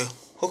what. They gonna say,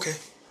 okay,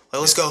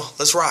 well, let's go,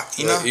 let's rock.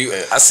 You know?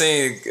 I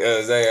seen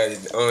Zay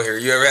on here.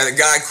 You ever had a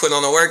guy quit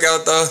on a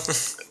workout though?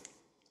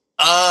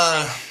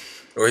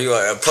 Or you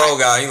like a pro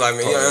guy? You like,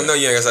 man, I know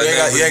you ain't gonna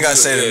say you ain't gotta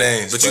say the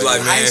names, but you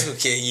like, man, high school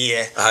kid,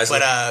 yeah.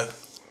 But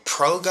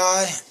pro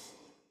guy,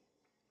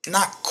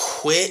 not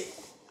quit,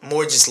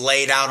 more just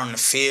laid out on the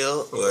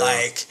field,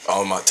 like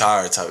my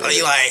tired type of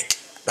thing. Like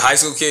the high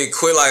school kid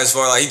quit, like as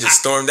far like he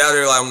just stormed out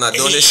there like, I'm not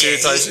doing this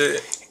shit type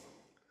shit.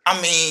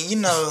 I mean, you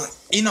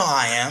know how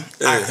I am.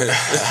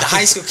 The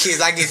high school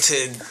kids,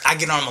 I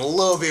get on them a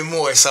little bit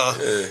more. So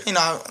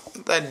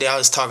that day I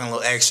was talking a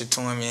little extra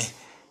to him, and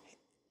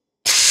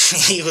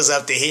he was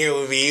up to here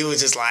with me. He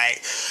was just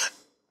like,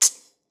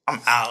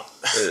 I'm out.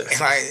 Like,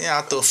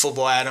 I threw a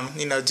football at him,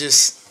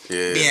 just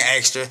being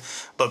extra.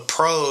 But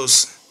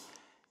pros,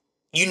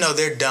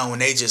 they're done when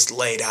they just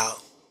laid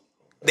out.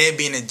 They'd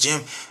be in the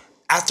gym.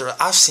 After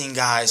I've seen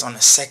guys on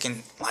the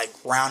second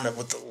roundup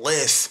with the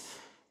lift,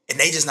 and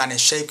they just not in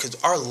shape because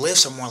our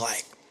lifts are more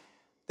like,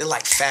 they're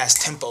like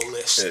fast tempo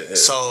lifts.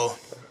 So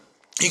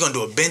you're gonna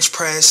do a bench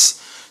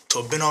press to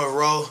a bent over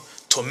row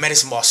to a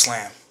medicine ball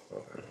slam.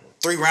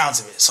 3 rounds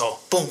of it. So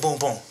boom, boom,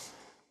 boom.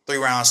 3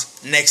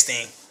 rounds. Next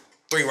thing,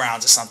 3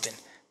 rounds or something.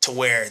 To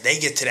where they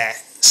get to that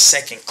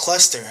second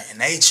cluster and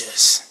they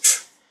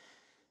just,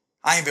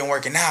 I ain't been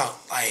working out.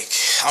 Like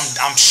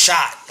I'm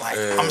shot. Like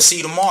I'm gonna see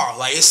you tomorrow.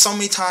 Like it's so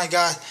many times,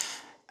 guys.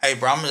 Hey,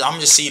 bro, I'm gonna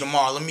just see you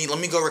tomorrow. Let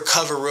me go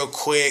recover real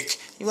quick.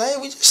 You like,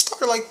 hey, we just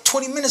started like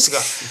 20 minutes ago.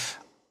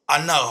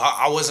 I know,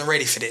 I wasn't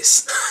ready for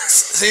this.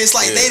 So it's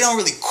like they don't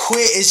really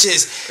quit. It's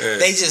just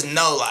they just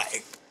know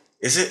like,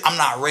 I'm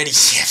not ready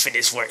yet for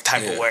this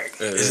type of work.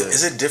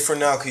 Is it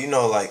different now? Cause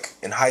like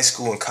in high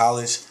school and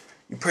college,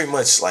 you pretty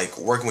much like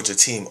working with your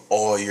team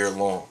all year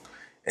long.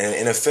 And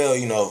in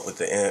NFL, with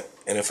the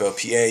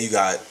NFLPA, you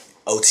got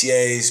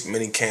OTAs,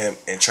 mini camp,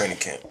 and training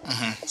camp.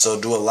 Mm-hmm. So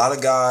do a lot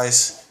of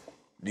guys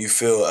do you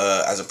feel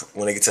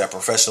when they get to that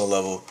professional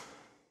level,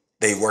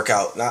 they work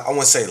out, not, I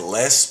wouldn't say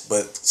less,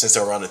 but since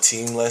they're around the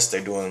team less,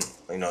 they're doing,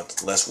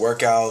 less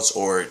workouts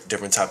or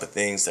different type of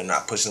things. They're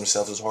not pushing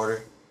themselves as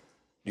harder.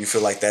 Do you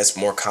feel like that's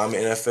more common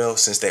in NFL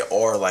since they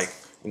are like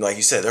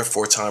you said, they're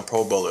 4-time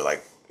Pro Bowler.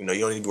 Like, you don't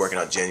need to be working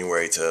out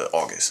January to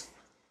August.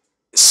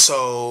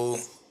 So,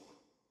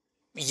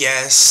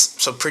 yes.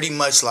 So pretty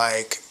much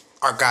like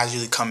our guys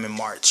usually come in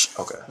March.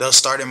 Okay. They'll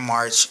start in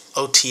March.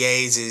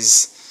 OTAs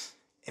is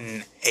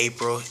in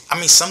April. I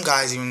mean, some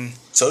guys even...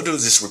 So do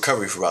this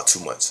recovery for about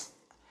 2 months.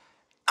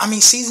 I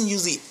mean, season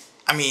usually...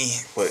 I mean...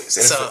 What,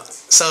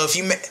 so if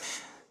you...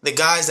 The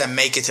guys that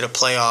make it to the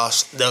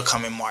playoffs, they'll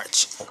come in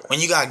March. Okay. When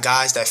you got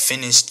guys that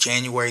finish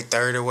January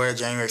 3rd or where,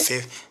 January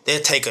 5th,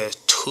 they'll take a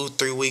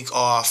 2-3 week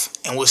off,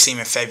 and we'll see them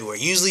in February.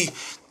 Usually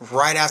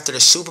right after the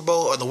Super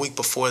Bowl or the week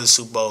before the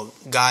Super Bowl,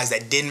 guys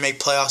that didn't make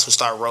playoffs will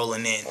start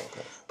rolling in.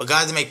 Okay. But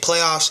guys that make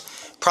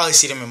playoffs, probably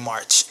see them in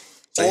March.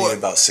 So you need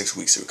about 6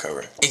 weeks to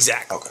recover.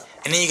 Exactly. Okay.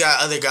 And then you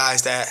got other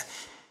guys that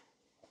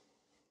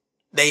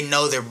they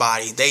know their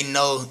body. They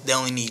know they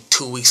only need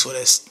 2 weeks for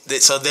this.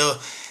 So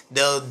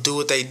they'll do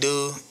what they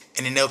do,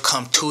 and then they'll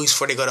come 2 weeks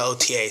before they go to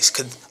OTAs.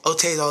 Because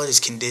OTAs are all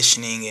just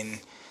conditioning and,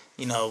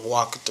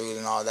 walking through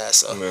and all that.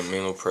 So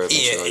mental prep.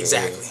 Yeah,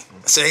 exactly.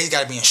 Yeah. So they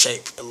got to be in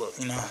shape,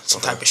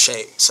 some type of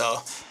shape. So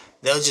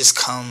they'll just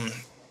come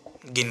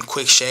get in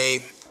quick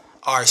shape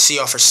or see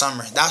off for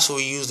summer. That's what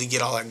we usually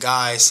get all our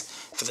guys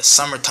for the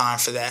summertime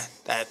for that.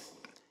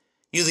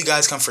 Usually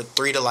guys come for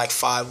 3 to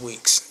 5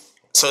 weeks.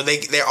 So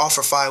they're off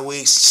for 5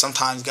 weeks.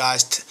 Sometimes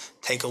guys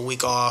take a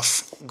week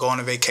off, go on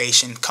a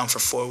vacation, come for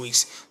 4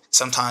 weeks.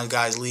 Sometimes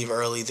guys leave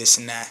early, this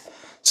and that.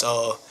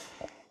 So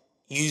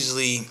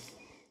usually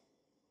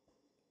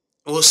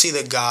we'll see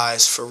the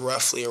guys for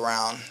roughly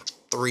around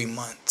 3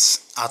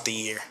 months out the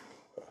year.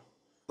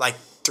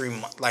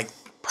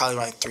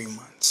 Probably 3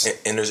 months.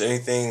 And there's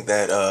anything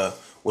that,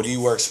 what do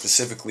you work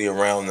specifically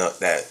around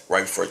that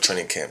right before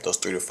training camp, those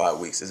 3 to 5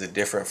 weeks? Is it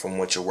different from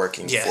what you're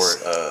working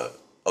for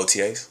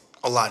OTAs?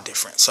 A lot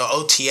different. So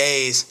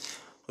OTAs,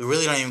 we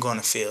really don't even go on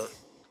the field.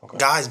 Okay.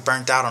 Guys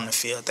burnt out on the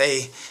field.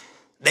 They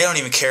don't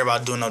even care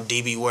about doing no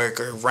DB work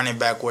or running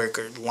back work.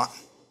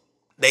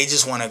 They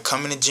just want to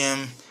come in the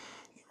gym,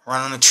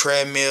 run on a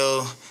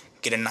treadmill,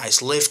 get a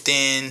nice lift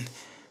in,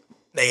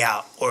 they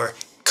out. Or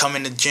come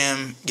in the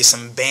gym, get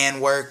some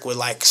band work with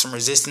some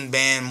resistance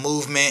band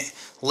movement,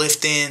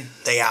 lift in,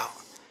 they out.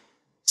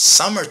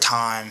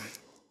 Summertime,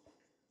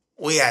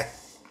 we at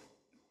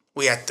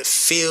the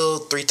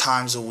field 3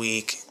 times a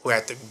week. We're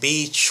at the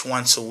beach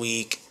once a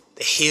week,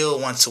 the hill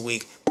once a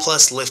week,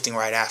 plus lifting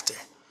right after.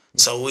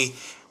 So we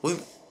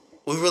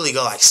really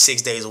go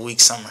 6 days a week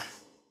summer.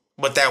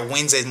 But that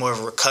Wednesday is more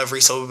of a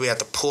recovery, so we'll be at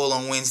the pool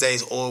on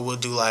Wednesdays, or we'll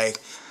do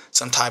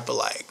some type of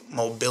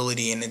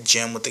mobility in the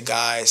gym with the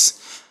guys.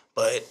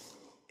 But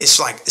it's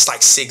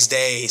 6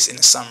 days in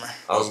the summer.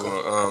 I was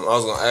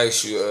gonna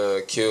ask you,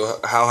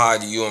 Akil, how high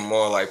do you and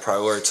Mar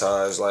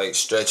prioritize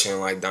stretching,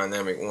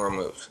 dynamic warm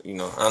ups?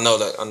 I know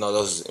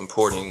those is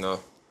important.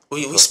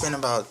 We spend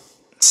about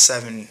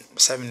 7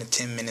 to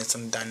 10 minutes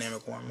on the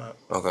dynamic warm up.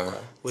 Okay.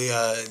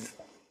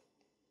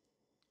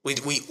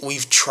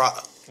 We've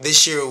tried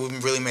this year. We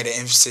really made an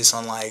emphasis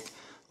on a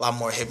lot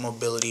more hip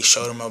mobility,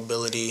 shoulder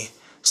mobility,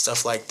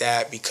 stuff like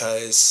that,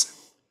 because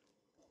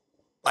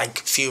a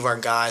few of our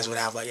guys would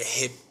have a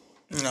hip,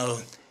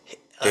 a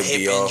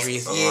hip injury.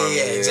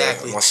 Yeah,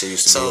 exactly. My shit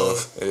used to be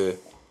off. Yeah.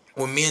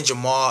 With me and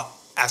Jamal,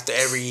 after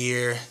every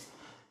year,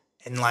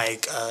 in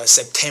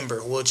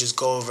September, we'll just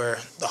go over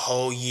the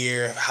whole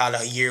year, how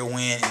the year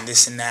went, and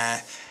this and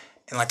that,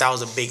 and that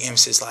was a big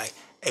emphasis.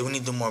 Hey, we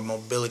need to do more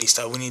mobility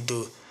stuff. We need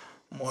to do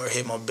more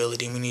hip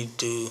mobility. We need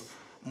to do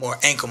more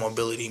ankle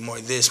mobility, more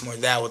this, more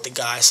that with the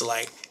guys. So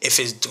if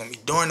it's gonna be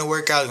during the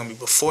workout, it's gonna be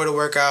before the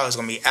workout, it's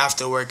gonna be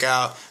after the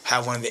workout.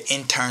 Have one of the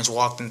interns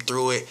walk them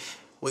through it.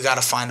 We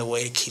gotta find a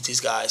way to keep these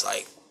guys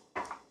a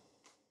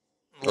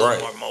little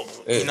more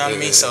mobile. You know what I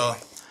mean? So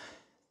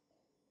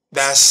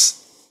that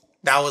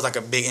was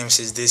a big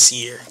emphasis this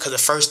year, because the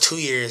first 2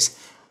 years,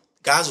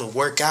 guys would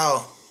work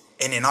out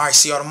and then, all right,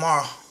 see y'all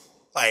tomorrow.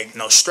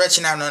 No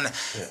stretching out, nothing.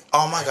 Yeah.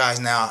 All my guys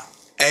now,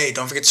 hey,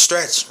 don't forget to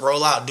stretch,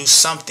 roll out, do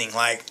something.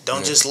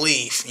 Don't just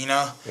leave,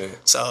 Yeah.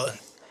 So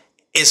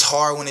it's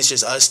hard when it's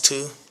just us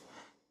two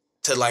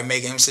to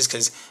make emphasis,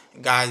 because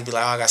guys be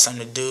I got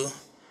something to do.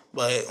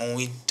 But when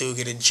we do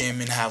get a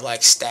gym and have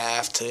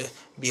staff to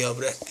be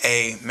able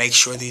to, make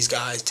sure these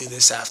guys do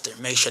this after,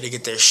 make sure they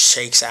get their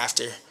shakes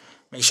after,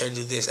 make sure to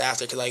do this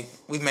after, because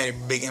we've made a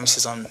big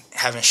emphasis on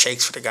having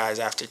shakes for the guys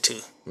after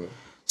too.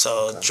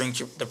 So drink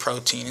the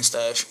protein and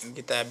stuff and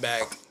get that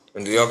back.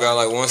 And do y'all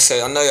got one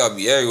set? I know y'all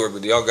be everywhere,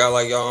 but do y'all got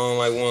y'all own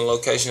one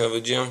location of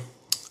a gym?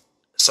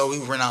 So we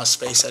rent out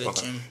space at a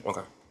gym.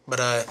 Okay.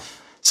 But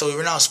so we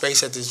rent out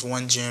space at this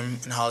one gym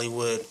in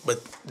Hollywood.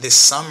 But this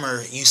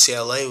summer,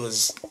 UCLA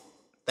was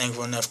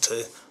thankful enough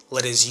to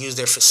let us use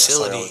their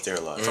facility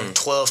from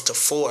 12 to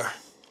 4.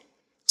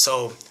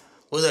 So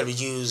we was able to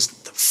use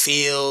the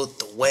field,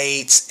 the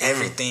weights,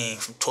 everything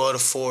from 12 to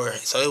 4.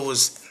 So it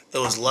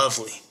was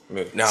lovely.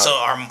 Now, so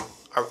our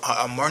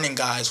morning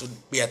guys would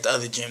be at the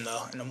other gym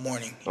though in the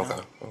morning. Okay.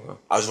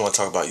 I just want to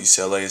talk about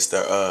UCLA. Is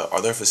there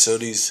are there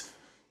facilities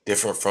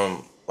different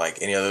from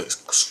like any other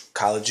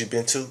college you've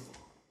been to?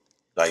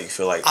 Like you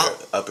feel like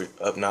they're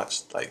up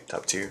notch, like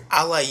top tier?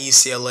 I like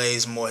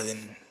UCLA's more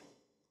than.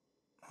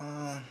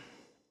 Let's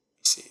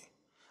see,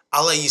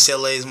 I like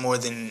UCLA's more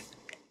than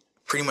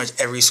pretty much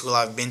every school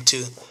I've been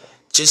to,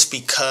 just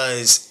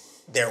because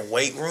their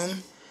weight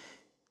room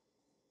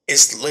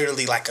is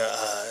literally like a.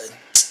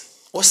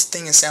 What's the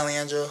thing in San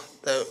Leandro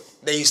that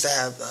they used to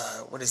have?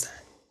 What is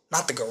that?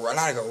 Not a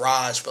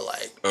garage, but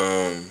like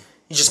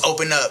you just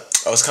open up.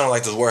 Oh, it's kind of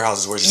like those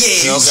warehouses where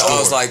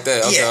it's like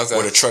that. Okay.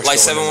 Where the trucks like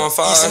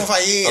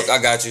 715. Yeah. Okay,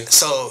 I got you.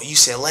 So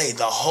UCLA,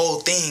 the whole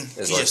thing,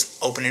 just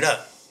open it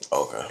up.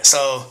 Okay.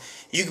 So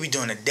you could be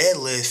doing a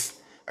deadlift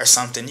or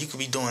something. You could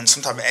be doing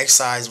some type of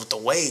exercise with the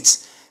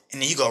weights,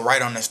 and then you go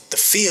right on the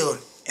field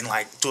and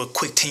like do a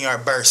quick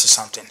 10-yard burst or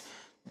something.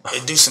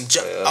 Do some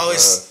jump.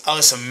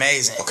 It's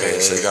amazing. Okay,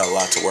 so you got a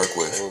lot to work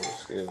with.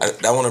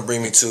 I want to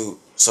bring me to.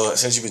 So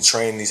since you've been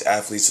training these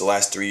athletes the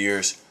last 3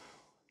 years,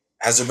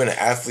 has there been an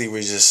athlete where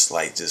you just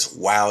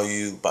wow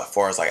you, but as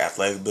far as like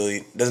athletic ability?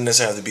 It doesn't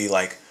necessarily have to be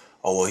like,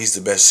 oh well, he's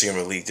the best receiver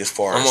in the league. Just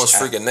far almost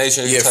as freaking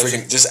nation. Yeah,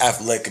 just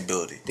athletic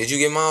ability. Did you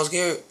get Myles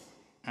Garrett?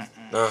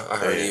 No, I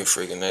heard he a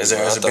freaking nation.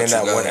 Has there been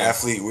that one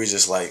athlete where you're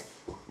just like,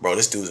 bro,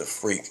 this dude's a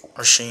freak?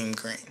 Rasheem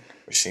Green.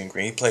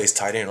 He plays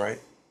tight end, right?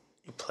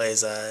 He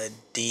plays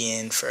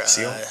DN for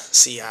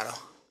Seattle.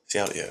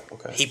 Seattle, yeah,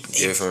 okay.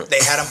 They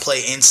had him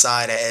play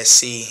inside at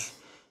SC,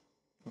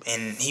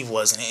 and he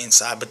wasn't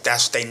inside, but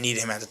that's what they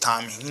needed him at the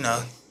time. You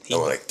know, he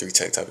was like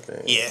 3-tech type of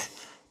thing. Yeah,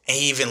 and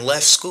he even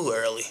left school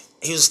early.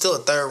 He was still a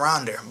third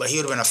rounder, but he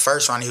would have been a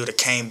first rounder. He would have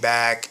came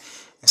back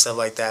and stuff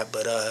like that.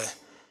 But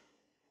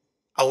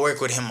I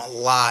work with him a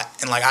lot,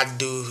 and like I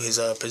do his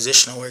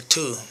positional work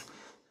too,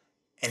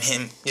 and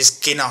him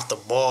just getting off the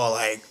ball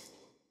like.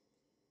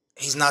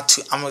 He's not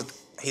too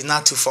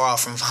far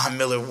off from Von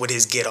Miller with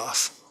his get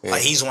off. Yeah.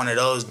 Like he's one of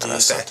those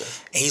dudes and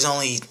he's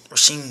only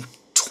Rasheem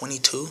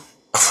 22.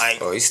 Like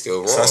he's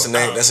still raw. So that's the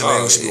name. That's the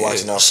name we should be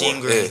watching out for.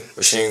 Rasheem Green.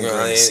 Rasheem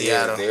Green.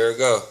 Seattle. There we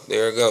go.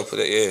 Put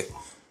it.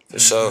 For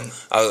sure.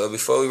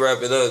 Before we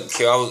wrap it up,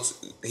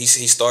 he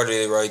started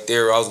it right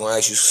there. I was gonna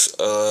ask you.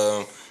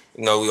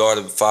 We are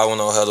the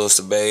 510 Huddle. It's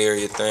the Bay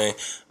Area thing.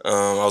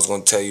 I was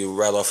gonna tell you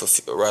rattle off a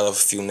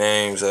few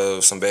names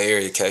of some Bay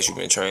Area cats you've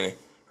been training.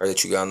 Or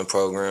that you got in the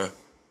program?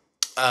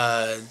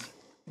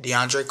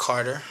 DeAndre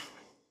Carter.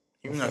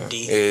 You know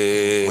D.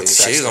 Yeah.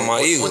 She's on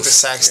my Eagles. With the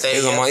Sac State.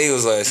 He's on my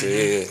Eagles last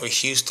year, With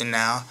Houston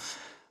now.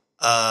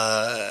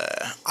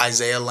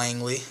 Isaiah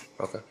Langley.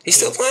 Okay. He's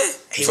still playing?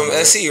 He's from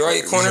SC,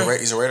 right? Corner?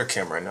 He's a Raider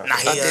camp right now. Nah,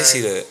 I did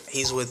see that.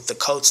 He's with the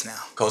Colts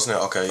now.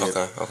 Okay, yeah.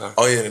 Okay.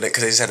 Oh, yeah,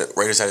 because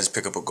Raiders had to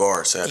pick up a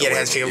guard. So they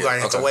had to pick up a guard.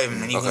 They had to waive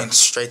him, and he went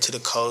straight to the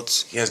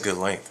Colts. He has good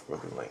length. Real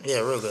good length. Yeah,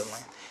 real good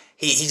length.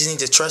 He just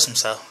needs to trust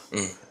himself.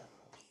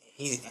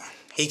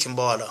 He can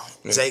ball though.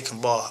 Yeah. Zay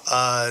can ball.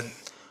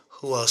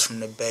 Who else from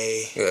the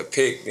Bay? Yeah,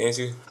 Pickett, didn't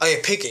you? Oh yeah,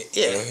 Pickett.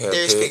 Yeah,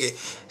 Darius Pickett.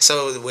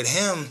 So with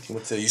him, he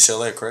went to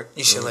UCLA, correct?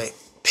 UCLA.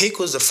 Pickett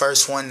was the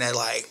first one that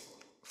like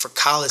for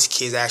college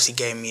kids actually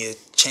gave me a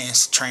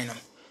chance to train him.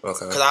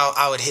 Okay. Cause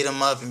I would hit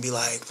him up and be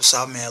like, "What's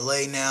up, man?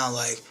 LA now?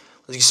 Like,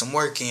 let's get some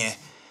work in."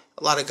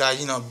 A lot of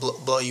guys,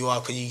 blow you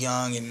off because you're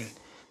young and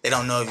they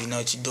don't know if you know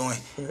what you're doing.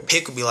 Yeah.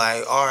 Pickett would be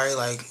like, "All right,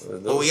 like,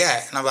 where we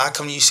at?" And I'm like, "I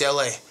come to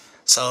UCLA."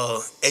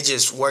 So it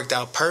just worked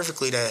out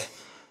perfectly that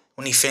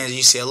when he finished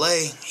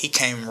UCLA, he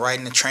came right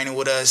into training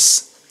with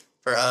us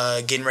for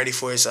getting ready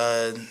for his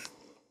pro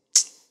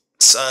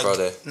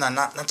day. No,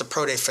 not the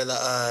pro day, for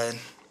the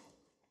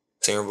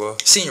Senior Bowl.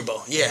 Senior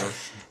Bowl, yeah.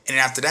 Mm-hmm. And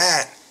after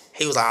that,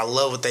 he was like, "I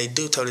love what they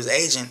do." Told his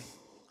agent,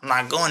 "I'm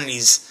not going to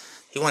these."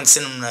 He wasn't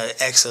sending him to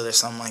Exo or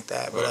something like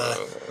that, but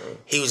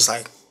he was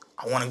like,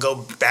 "I want to go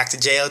back to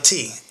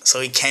JLT."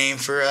 So he came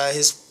for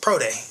his pro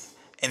day.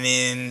 And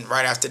then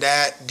right after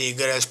that, did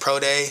good at his pro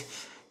day.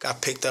 Got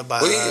picked up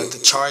by the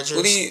Chargers.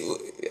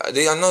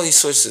 I know he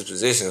switched his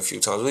position a few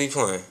times. What are you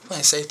playing?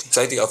 Playing safety.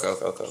 Safety? Okay.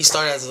 He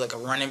started as like a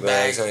running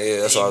back. Yeah,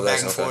 that's all I was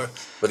asking. Okay.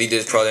 But he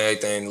did pro day and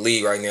everything. The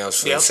league right now is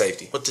for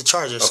safety. With the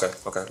Chargers.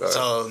 Okay.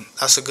 So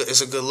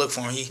it's a good look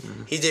for him.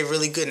 He did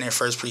really good in their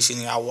first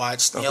preseason. I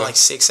watched. He had like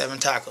 6-7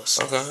 tackles.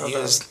 Okay.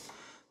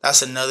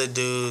 That's another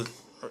dude.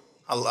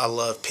 I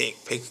love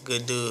Pick. Pick a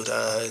good dude.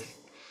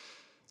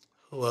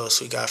 Who else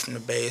we got from the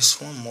base?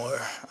 One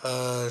more.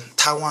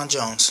 Tywan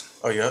Jones.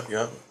 Oh, yep.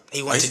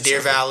 He went to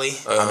Deer Valley.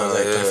 I know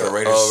they played for the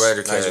Raiders.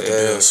 Raider with the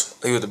Bills.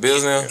 He with the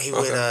Bills now? He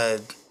with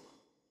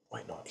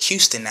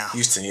Houston now.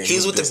 Houston, yeah. He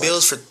was with the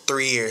Bills for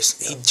 3 years.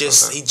 Yeah.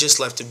 He just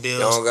left the Bills.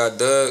 Y'all got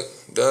Doug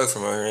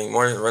from here,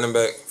 running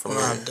back from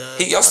here.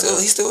 He still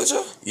with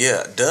y'all?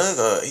 Yeah, Doug.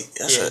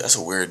 That's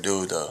a weird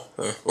dude though.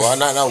 Well,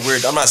 not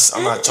weird. I'm not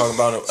talking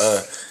about him.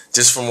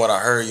 Just from what I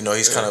heard,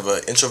 he's kind of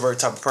an introvert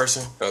type of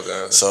person.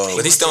 Okay. So,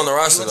 but he's still on the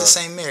roster. He went to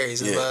St.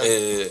 Mary's. But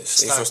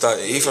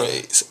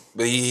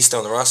he's still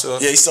on the roster.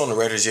 Yeah, he's still on the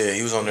Raiders. Yeah,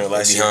 he was on there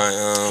last year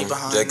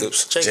behind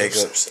Jacobs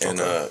and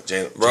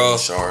Jalen Bro,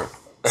 Sharp.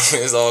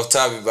 it's off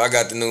topic, but I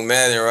got the new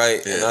Madden,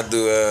 right? Yeah. And I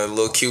do a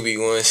little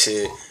QB1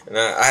 shit. And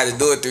I had to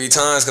do it 3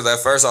 times because at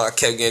first I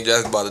kept getting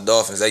drafted by the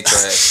Dolphins. They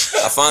trash.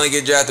 I finally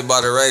get drafted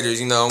by the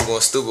Raiders. You know, I'm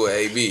going stupid with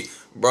AB.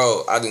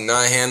 Bro, I do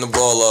not hand the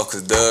ball off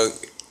because Doug,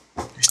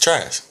 he's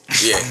trash.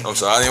 Yeah, I'm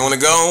sorry. I didn't want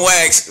to go on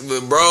wax,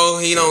 but bro,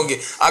 he don't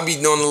get. I be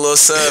doing a little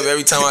sub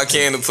every time I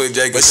can to put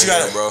Jacob in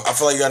there, bro. I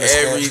feel like you got to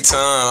every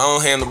time. I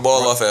don't hand the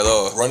ball off at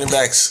all. Running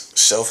backs'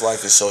 shelf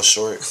life is so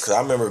short. Because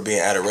I remember being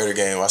at a Raider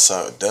game, I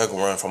saw Doug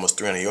run for almost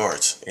 300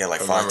 yards. He had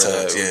like 5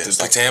 touchdowns. Yeah, it's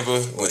like Tampa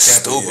was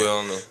stupid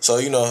on them. So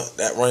you know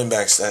that running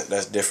backs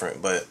that's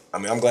different. But I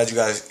mean, I'm glad you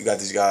got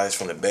these guys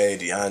from the Bay,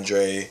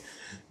 DeAndre,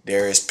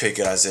 Darius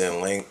Pickett, Isaiah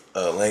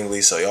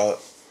Langley. So y'all,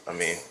 I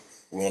mean,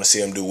 we want to see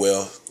them do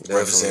well.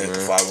 Represent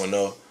the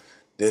 510.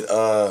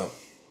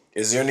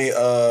 Is there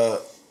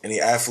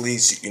any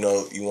athletes you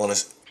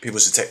want people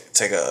should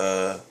take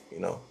a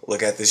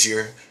look at this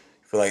year?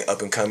 Feel like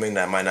up and coming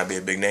that might not be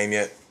a big name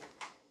yet.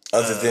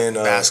 Other than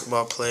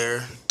basketball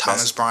player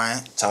Thomas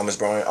Bryant.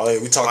 Oh yeah,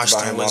 we talked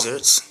Washington about him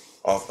Wizards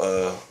off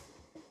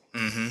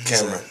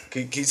camera.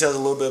 Can you tell us a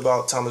little bit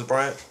about Thomas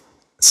Bryant?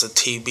 It's a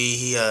TB.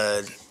 He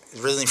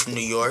originally from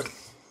New York.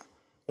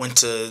 Went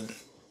to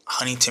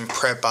Huntington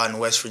Prep out in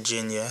West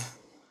Virginia.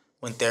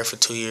 Went there for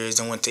 2 years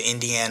and went to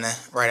Indiana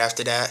right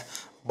after that.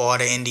 Ball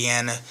to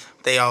Indiana.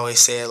 They always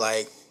said,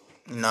 like,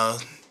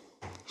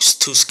 he's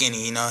too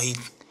skinny, He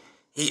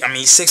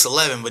he's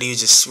 6'11", but he was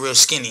just real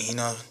skinny,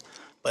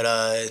 But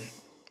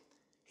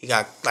he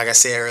got, like I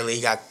said earlier,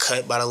 he got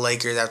cut by the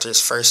Lakers after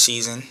his first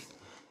season.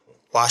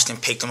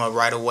 Washington picked him up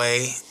right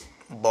away.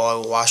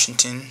 Ball with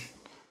Washington.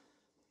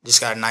 Just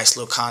got a nice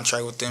little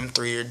contract with them,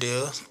 3-year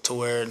deal, to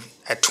where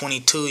at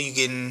 22 you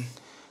getting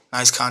a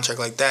nice contract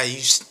like that.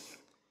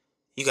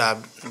 You got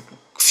a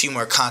few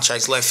more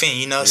contracts left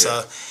in, Yeah.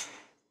 So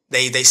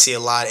they see a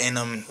lot in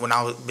him. When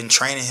I've been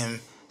training him,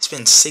 it's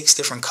been 6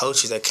 different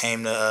coaches that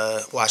came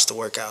to watch the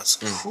workouts.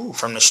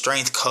 From the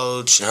strength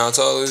coach. And how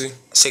tall is he?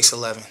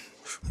 6'11".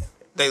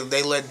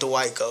 They let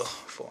Dwight go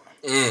for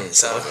him.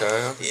 So,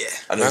 okay. Yeah.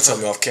 I know you told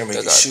me off camera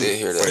he could shoot.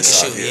 He could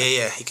shoot.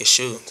 Yeah, he could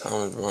shoot.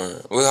 Thomas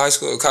Bryant. What high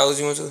school, college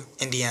you went to?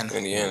 Indiana,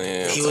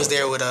 yeah. He was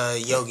there with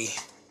Yogi.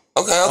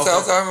 Okay. I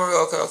remember.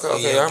 Okay.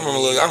 I remember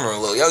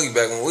little Yogi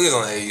back when we was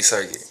on the AU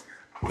circuit.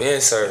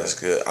 Man, sir. That's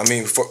good. I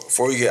mean,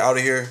 before we get out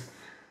of here,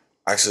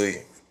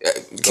 actually,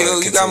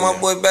 Kill, you got my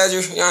boy Badger?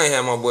 Y'all ain't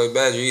had my boy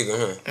Badger either,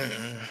 huh?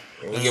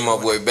 You get my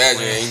boy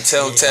Badger and you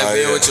tell him tap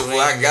in with your boy.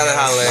 I gotta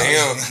holler at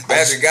him.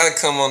 Badger gotta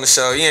come on the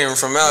show. He ain't even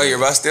from out here,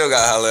 but I still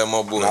gotta holler at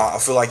my boy. I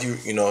feel like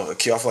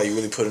Akil, I feel like you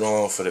really put it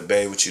on for the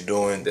Bay, what you're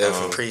doing.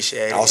 Definitely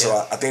appreciate it. Also,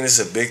 I think this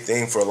is a big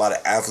thing for a lot of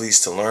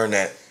athletes to learn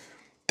that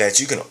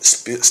you can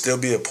still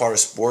be a part of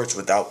sports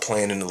without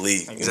playing in the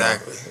league.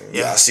 Exactly.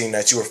 Yeah, I seen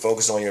that you were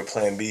focused on your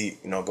plan B,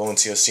 going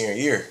to your senior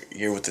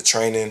year with the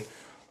training.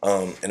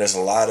 And there's a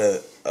lot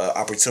of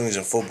opportunities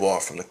in football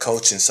from the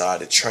coaching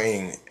side, the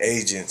training,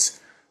 agents.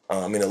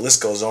 The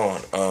list goes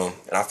on.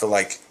 And I feel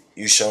like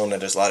you've shown that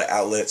there's a lot of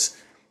outlets.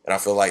 And I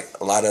feel like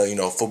a lot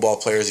of, football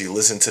players, you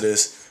listen to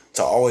this,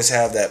 to always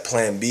have that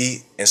plan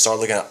B and start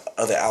looking at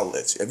other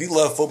outlets. If you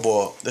love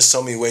football, there's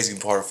so many ways to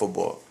be part of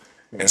football.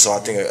 And so I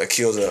think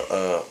Akil's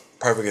a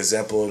perfect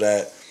example of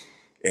that.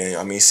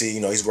 And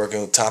he's working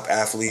with top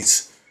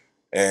athletes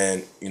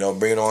and,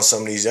 bringing on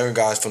some of these younger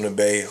guys from the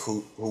Bay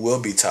who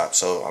will be top.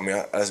 So,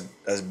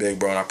 that's big,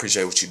 bro, and I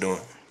appreciate what you're doing.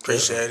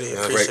 Appreciate it.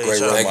 Great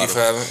Thank you for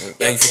having.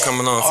 Thank you for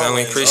coming on,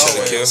 family. Appreciate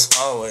it, Kill.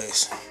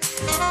 Always.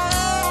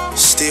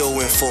 Still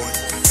went for it.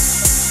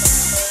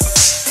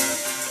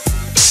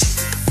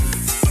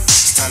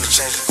 It's time to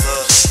change the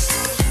club.